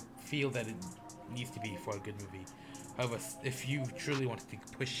the feel that it needs to be for a good movie. However, if you truly wanted to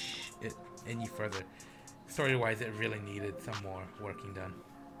push it any further, story-wise, it really needed some more working done.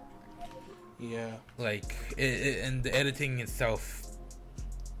 Yeah. Like, and the editing itself,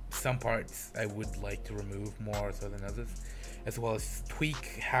 some parts I would like to remove more so than others, as well as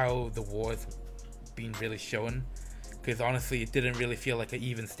tweak how the war's being really shown. Because honestly, it didn't really feel like an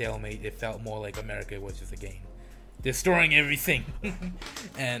even stalemate. It felt more like America was just a game, destroying everything,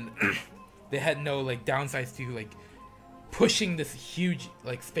 and they had no like downsides to like pushing this huge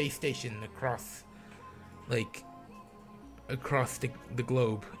like space station across the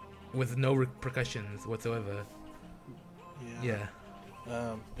globe with no repercussions whatsoever. Yeah.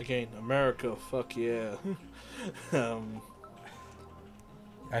 Again, America, fuck yeah.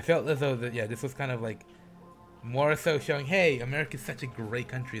 I felt as though that this was kind of like more so showing, hey, America's such a great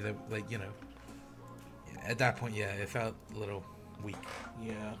country that, like, at that point, it felt a little weak.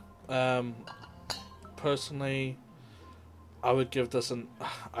 Yeah. Personally, I would give this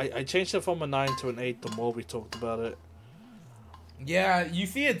I changed it from a 9 to an 8 the more we talked about it. Yeah, you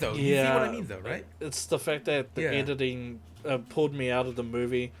see it though. You see what I mean though, right? It's the fact that the editing pulled me out of the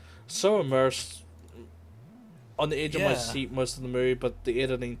movie. So immersed on the edge of my seat most of the movie, but the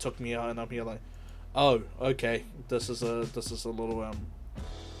editing took me out, and I'm here like, oh, okay, this is a little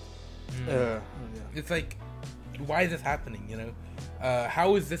It's like, why is this happening?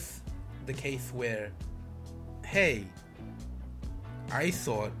 How is this the case where, hey, I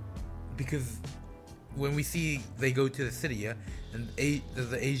saw it because when we see they go to the city, and the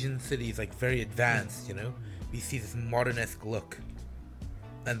Asian city is like very advanced, we see this modern-esque look,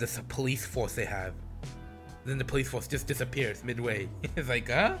 and this police force they have. Then the police force just disappears midway. It's like,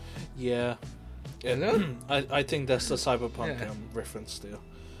 huh? Yeah. Hello? I think that's the cyberpunk reference there.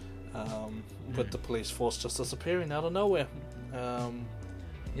 With the police force just disappearing out of nowhere.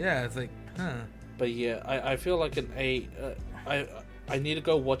 It's like, huh. But yeah, I feel like an 8. I need to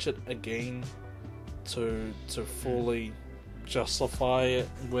go watch it again to fully justify it,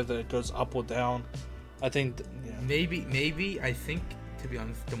 whether it goes up or down. I think maybe I think, to be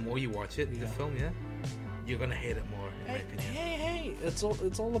honest, the more you watch it, the film, you're gonna hate it more, in my opinion. Hey, it's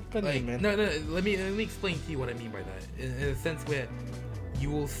all opinion, man. No, let me explain to you what I mean by that. In a sense where you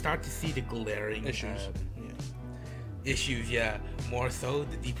will start to see the glaring issues. Issues, more so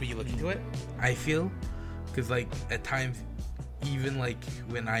the deeper you look into it, I feel. Because, like, at times, even, like,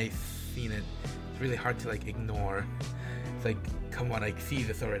 when I've seen it really hard to like ignore. It's like, come on, I see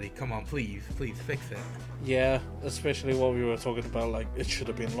this already. Come on, please fix it. Yeah, especially what we were talking about, like it should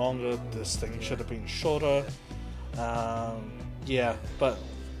have been longer. This thing should have been shorter. Yeah, but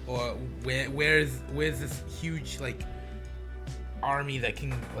or where's this huge like army that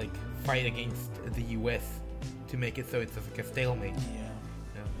can like fight against the U.S. to make it so it's like a stalemate? Yeah.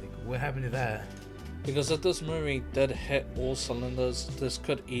 Like, what happened to that? Because if this movie did hit all cylinders, this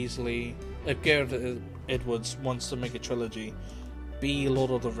could easily, if Gareth Edwards wants to make a trilogy, be Lord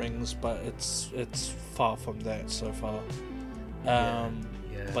of the Rings, but it's far from that so far.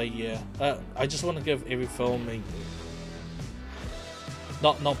 But yeah, I just want to give every film a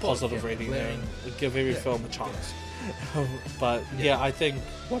not positive rating there. Give every film a chance. But yeah, I think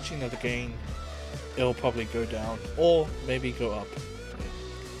watching it again, it'll probably go down or maybe go up.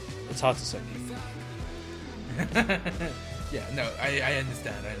 It's hard to say. Yeah, no, I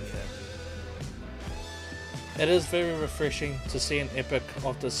understand. It is very refreshing to see an epic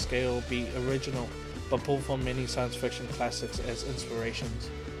of this scale be original, but pull from many science fiction classics as inspirations.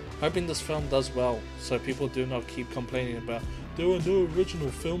 Hoping this film does well, so people do not keep complaining about there are no original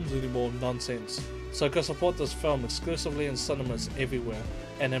films anymore nonsense. So go support this film exclusively in cinemas everywhere,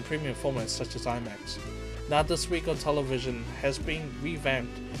 and in premium formats such as IMAX. Now This Week on Television has been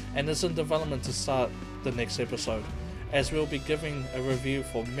revamped and is in development to start the next episode, as we'll be giving a review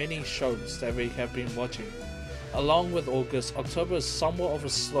for many shows that we have been watching. Along with August, October is somewhat of a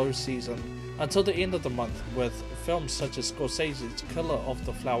slow season until the end of the month, with films such as Scorsese's Killer of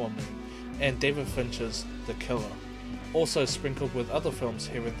the Flower Moon and David Fincher's The Killer, also sprinkled with other films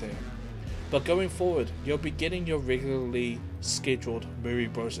here and there. But going forward, you'll be getting your regularly scheduled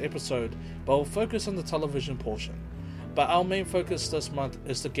MovieBro's episode, but we'll focus on the television portion. But our main focus this month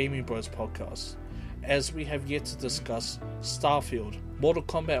is the Gaming Bros podcast, as we have yet to discuss Starfield, Mortal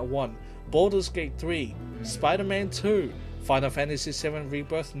Kombat 1, Baldur's Gate 3, Spider-Man 2, Final Fantasy VII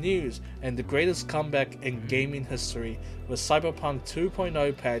Rebirth news, and the greatest comeback in gaming history with Cyberpunk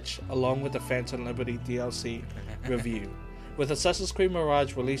 2.0 patch, along with the Phantom Liberty DLC review. With Assassin's Creed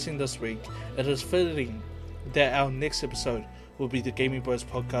Mirage releasing this week, it is fitting that our next episode will be the Gaming Bros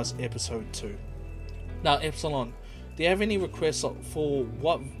podcast episode 2. Now Epsilon, do you have any requests for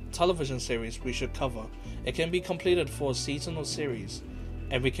what television series we should cover? It can be completed for a season or series,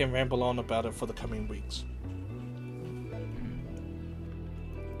 and we can ramble on about it for the coming weeks.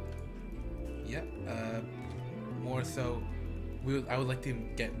 Yeah, more so, I would like to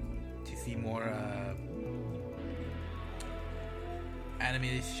get to see more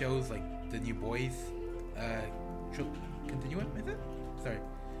animated shows like The New Boys, Continuum, is it? Sorry.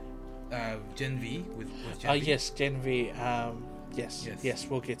 Gen V with Gen V. Yes, Gen V. Yes,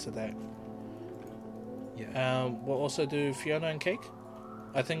 we'll get to that. Yeah. We'll also do Fiona and Cake.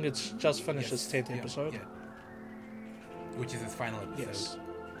 I think it's just finished its 10th episode. Yeah. Which is its final episode. Yes.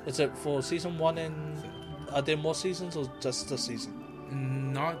 Is it for season 1 and are there more seasons or just this season?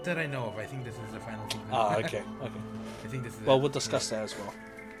 Not that I know of. I think this is the final season. Okay. I think this is we'll discuss that as well.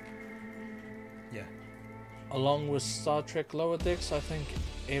 Yeah. Along with Star Trek Lower Decks, I think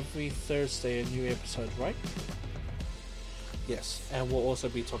every Thursday a new episode, right? Yes, and we'll also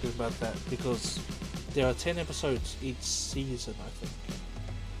be talking about that because there are 10 episodes each season, I think.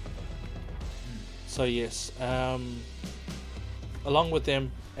 So yes, along with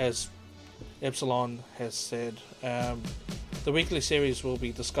them, as Epsilon has said, the weekly series we'll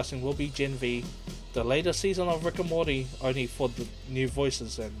be discussing will be Gen V, the latest season of Rick and Morty, only for the new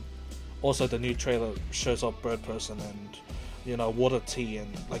voices, and also the new trailer shows off Bird Person and Water Tea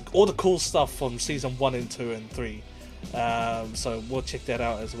and like all the cool stuff from season 1 and 2 and 3. So we'll check that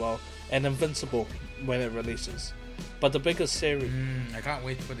out as well. And Invincible when it releases. But the biggest series, I can't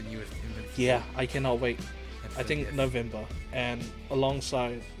wait for the newest Invincible. Yeah, I cannot wait. I think November, and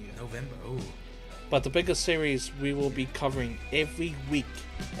alongside November. Oh. But the biggest series we will be covering every week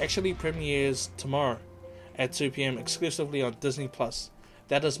actually premieres tomorrow at 2 p.m. exclusively on Disney Plus.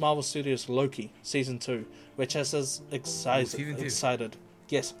 That is Marvel Studios' Loki Season 2, which has us excited.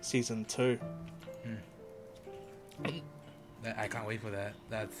 Yes, Season 2. I can't wait for that.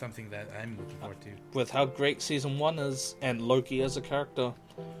 That's something that I'm looking forward to. With how great Season 1 is, and Loki as a character,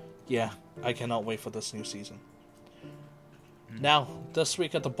 yeah, I cannot wait for this new season. Now, this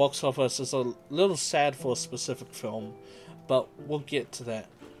week at the box office is a little sad for a specific film, but we'll get to that.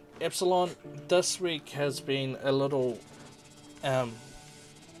 Epsilon, this week has been a little,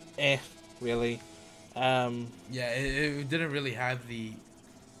 really. It didn't really have the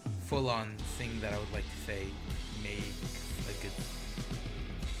full-on thing that I would like to say made a good,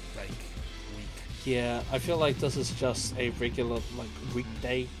 week. Yeah, I feel like this is just a regular,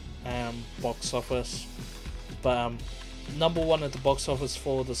 weekday box office. But number one at the box office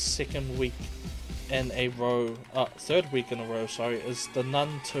for the third week in a row, is The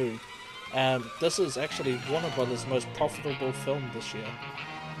Nun 2. This is actually Warner Brothers' most profitable film this year.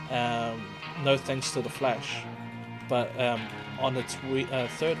 No thanks to The Flash. But on its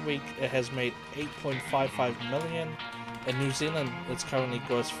third week, it has made $8.55 million. In New Zealand, it's currently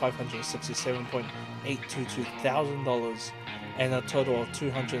grossed $567,822,000 and a total of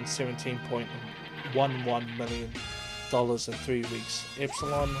 $217.11 million in 3 weeks.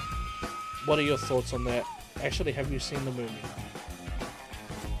 Epsilon, what are your thoughts on that? Actually, have you seen the movie?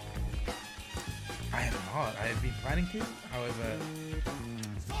 I have not. I have been planning to. However,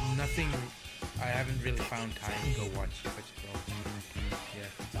 I haven't really found time to go watch such a film.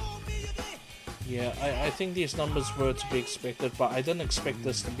 Yeah, I think these numbers were to be expected, but I didn't expect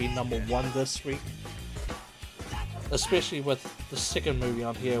this to be number one this week. Especially with the second movie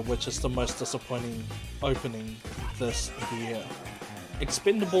on here, which is the most disappointing opening this year.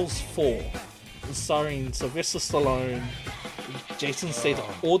 Expendables 4, starring Sylvester Stallone, Jason Statham,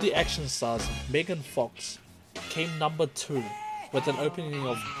 all the action stars, Megan Fox, came number 2 with an opening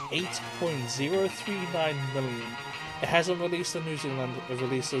of $8.039 million. It hasn't released in New Zealand, it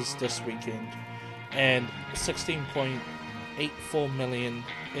releases this weekend, and $16.84 million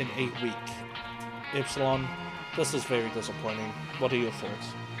in a week. Epsilon, this is very disappointing. What are your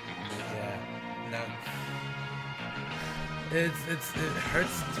thoughts? Yeah, no. It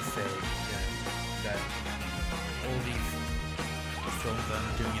hurts to say that all these films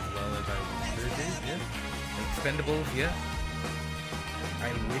aren't doing as well as I wanted it to. Expendables,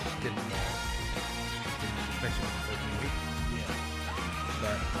 I wish did more, especially in the first movie.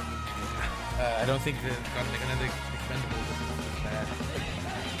 But I don't think they're gonna make another Expendables. Bad.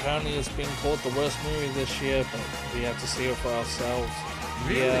 Apparently it's being called the worst movie this year, but we have to see it for ourselves.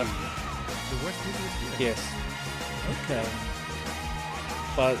 Really? Yeah. The worst movie this year? Yes. Okay.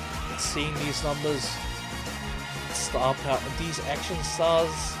 But seeing these numbers, these action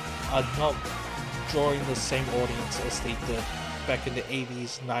stars are not drawing the same audience as they did back in the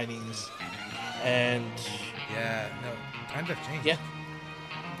 80s, 90s, and times have changed. Yeah,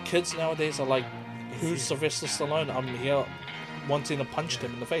 kids nowadays are like, who's Sylvester Stallone? I'm here wanting to punch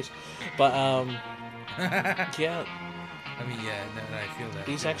them in the face. But I feel that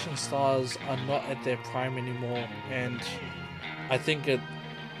these action stars are not at their prime anymore, and I think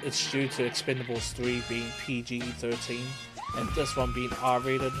it's due to Expendables 3 being PG-13 and this one being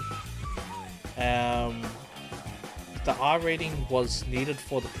R-rated. The R rating was needed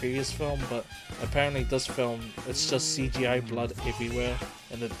for the previous film, but apparently this film, it's just CGI blood everywhere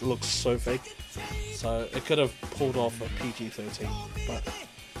and it looks so fake. So it could have pulled off a PG-13, but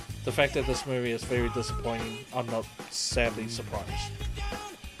the fact that this movie is very disappointing, I'm not sadly surprised.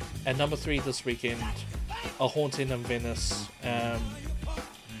 And number 3 this weekend, A Haunting in Venice.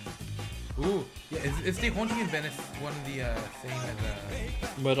 Is The Haunting in Venice one of the same as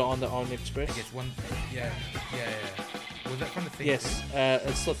Murder on the Orient Express? I guess one. Yeah. Was that from the same? Yes,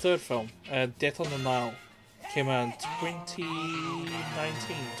 it's the third film. Death on the Nile came out in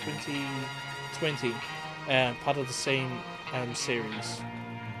 2020, part of the same series.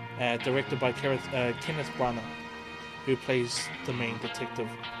 Directed by Kenneth Branagh, who plays the main detective,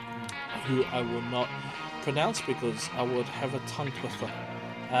 who I will not pronounce because I would have a tongue twister.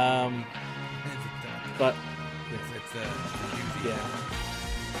 But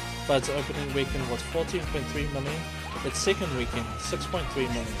but its opening weekend was 14.3 million. Its second weekend, 6.3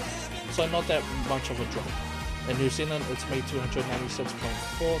 million. So not that much of a drop. In New Zealand, it's made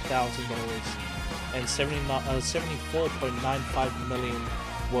 $296.4 thousand and $74.95 million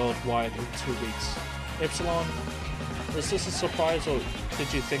worldwide in 2 weeks. Epsilon, is this a surprise, or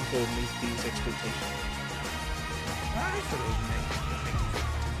did you think it would meet these expectations? I thought it would make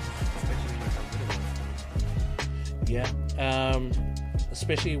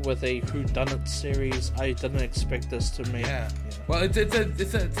especially with a whodunit series, I didn't expect this to make. Yeah. Well, it's like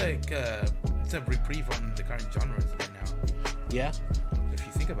it's a reprieve on the current genres right now. Yeah. If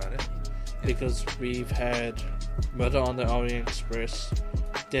you think about it. Because we've had Murder on the Orient Express,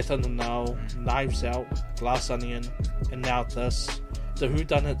 Death on the Nile, Knives Out, Glass Onion, and now this. The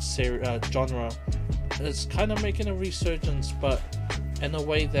whodunit genre is kind of making a resurgence, but in a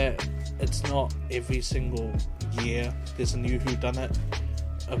way that it's not every single year there's a new whodunit,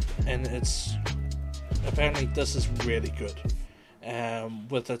 and it's apparently this is really good,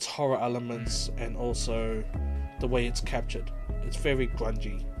 with its horror elements and also the way it's captured. It's very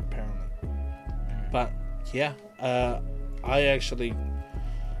grungy apparently, but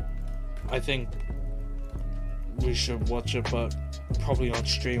I think we should watch it, but probably on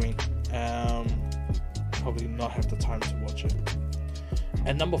streaming. Probably not have the time to watch it.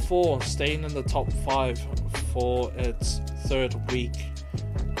 And number 4, staying in the top 5 for its 3rd week,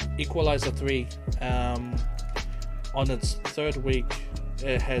 Equalizer 3. On its 3rd week,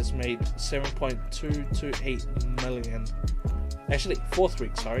 it has made 7.228 million. Actually, 4th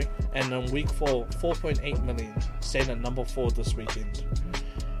week, sorry. And on week 4, 4.8 million. Staying at number 4 this weekend.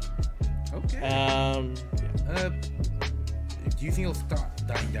 Okay. Do you think it'll start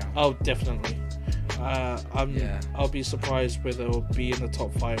dying down? Oh, definitely. I'll be surprised whether it'll be in the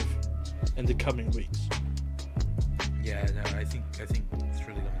top 5 in the coming weeks. Yeah, no, I think it's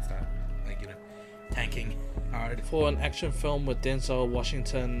really gonna start, tanking hard. For an action film with Denzel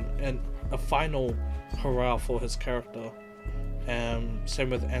Washington and a final hurrah for his character, same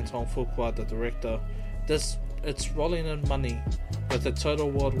with Anton Fuqua, the director, it's rolling in money with a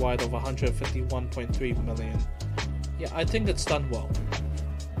total worldwide of 151.3 million. Yeah, I think it's done well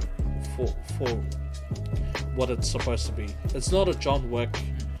for what it's supposed to be. It's not a John Wick,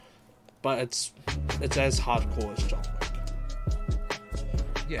 but it's as hardcore as John Wick.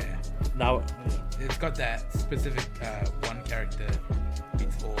 Yeah. Now, it's got that specific one character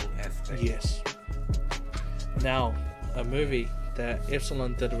beats all aspect. Yes. Now, a movie that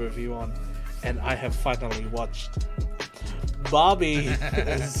Epsilon did a review on, and I have finally watched. Barbie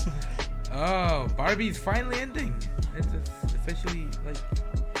is... Oh, Barbie's finally ending. It's officially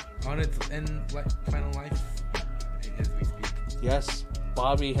on its final life as we speak. Yes,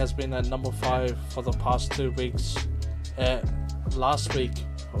 Barbie has been at number 5 for the past 2 weeks. Last week,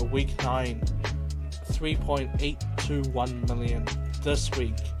 week 9, 3.821 million. This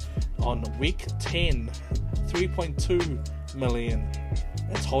week, on week 10, 3.2 million.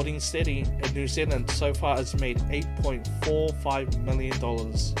 It's holding steady. In New Zealand, so far it's made $8.45 million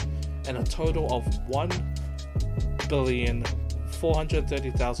and a total of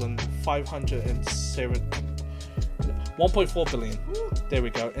 $1,430,507. 1.4 billion. There we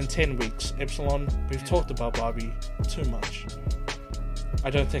go. In 10 weeks. Epsilon, we've talked about Barbie too much. I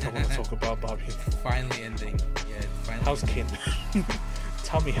don't think I want to talk about Barbie. Finally ending. Yeah, finally. How's Ken?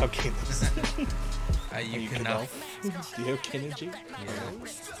 Tell me how Ken is. Are you enough? Do you have Kenergy? Yeah.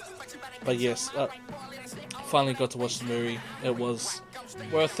 But yes, finally got to watch the movie. It was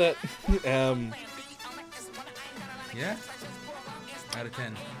worth it. Yeah? Out of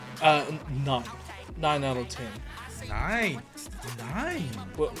 10. 9. 9 out of 10. 9.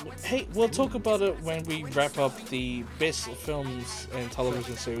 Well, hey, we'll talk about it when we wrap up the best films and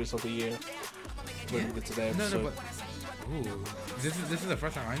television series of the year. When we get to that episode. No, but this is the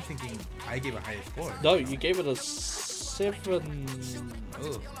first time I'm thinking I gave a higher score. No, you gave it a 7.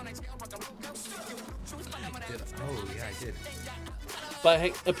 Oh, yeah, I did. But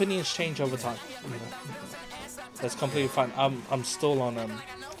hey, opinions change over time. That's completely fine. I'm still on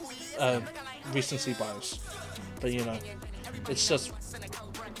recency bias, but it's just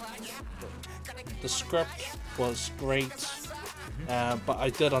the script was great, but I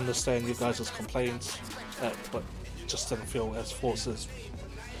did understand you guys' complaints, but it just didn't feel as forced as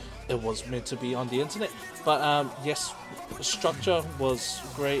it was meant to be on the internet. But yes, the structure was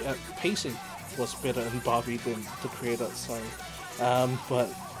great. Pacing was better in Barbie than the creator. So, but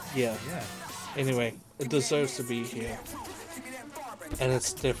yeah. Anyway, it deserves to be here, and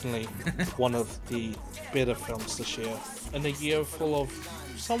it's definitely one of the better films this year in a year full of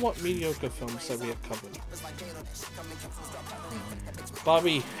somewhat mediocre films that we have covered.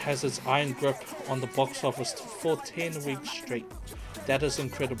 Barbie has its iron grip on the box office for 10 weeks straight. That is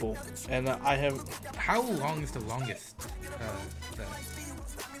incredible, and I have... How long is the longest the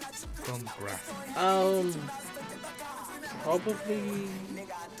film graph? Probably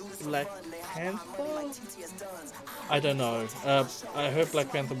Black Panther? I don't know. I heard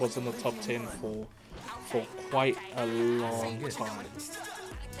Black Panther was in the top 10 for quite a long time.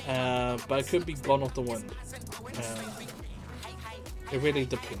 But it could be Gone Off the Wind. It really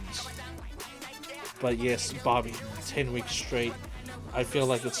depends. But yes, Barbie, 10 weeks straight. I feel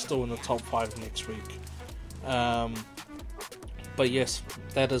like it's still in the top 5 next week. But yes,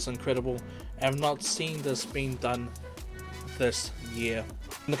 that is incredible. I've not seen this being done this year.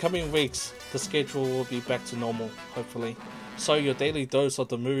 In the coming weeks, the schedule will be back to normal, hopefully. So your daily dose of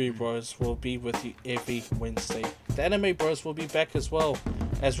the MovieBro's will be with you every Wednesday. The Anime Bros will be back as well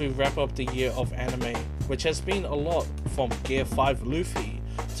as we wrap up the year of anime, which has been a lot from Gear 5 Luffy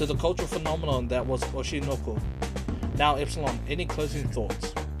to the cultural phenomenon that was Oshinoko. Now Epsilon, any closing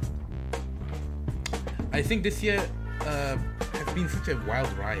thoughts? I think this year has been such a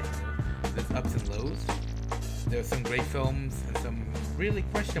wild ride. There's ups and lows. There are some great films and some really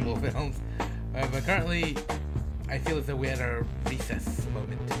questionable films. But currently, I feel as though we're at a recess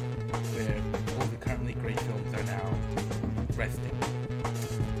moment where all the currently great films are now resting.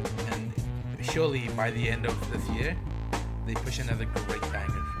 And surely by the end of this year, they push another great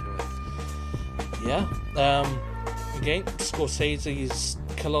banger to us. Yeah. Again, Scorsese's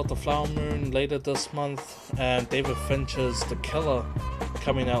Killer of the Flower Moon later this month, and David Fincher's The Killer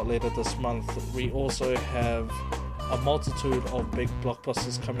coming out later this month. We also have a multitude of big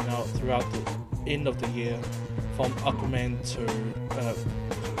blockbusters coming out throughout the end of the year, from Aquaman to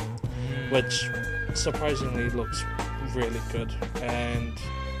which surprisingly looks really good. And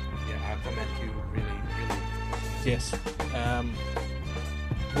yeah, Aquaman 2 really yes,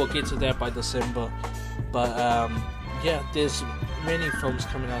 we'll get to that by December, but yeah, there's many films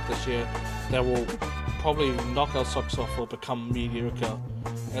coming out this year that will probably knock our socks off or become mediocre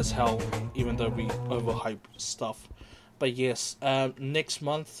as hell, even though we overhype stuff. But yes, next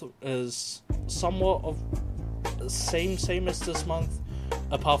month is somewhat of same as this month,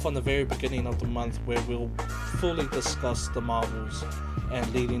 apart from the very beginning of the month where we'll fully discuss the Marvels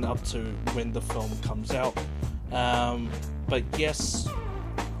and leading up to when the film comes out. But yes,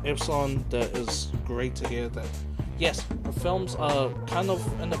 Epsilon, that is great to hear that. Yes, the films are kind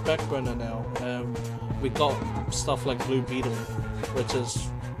of in the back burner now. We got stuff like Blue Beetle, which is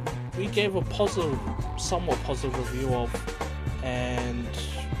we gave a somewhat positive review of, and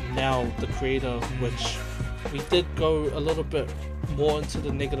now The Creator, which we did go a little bit more into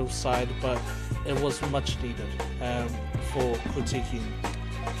the negative side, but it was much needed for critiquing.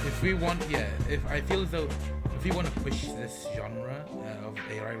 If we want, I feel as though if we want to push this genre of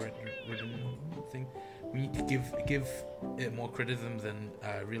AI written thing, we need to give it more criticism than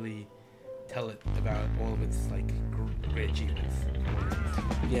really tell it about all of its like great achievements.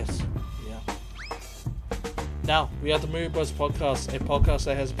 Yes, yeah. Now, we are the MovieBro's podcast, a podcast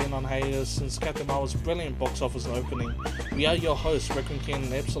that has been on hiatus since Captain Marvel's brilliant box office opening. We are your hosts, Requiem King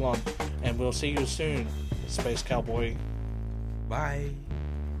and Epsilon, and we'll see you soon, Space Cowboy. Bye.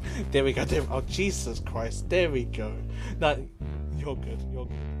 There we go. Oh, Jesus Christ. There we go. No, you're good.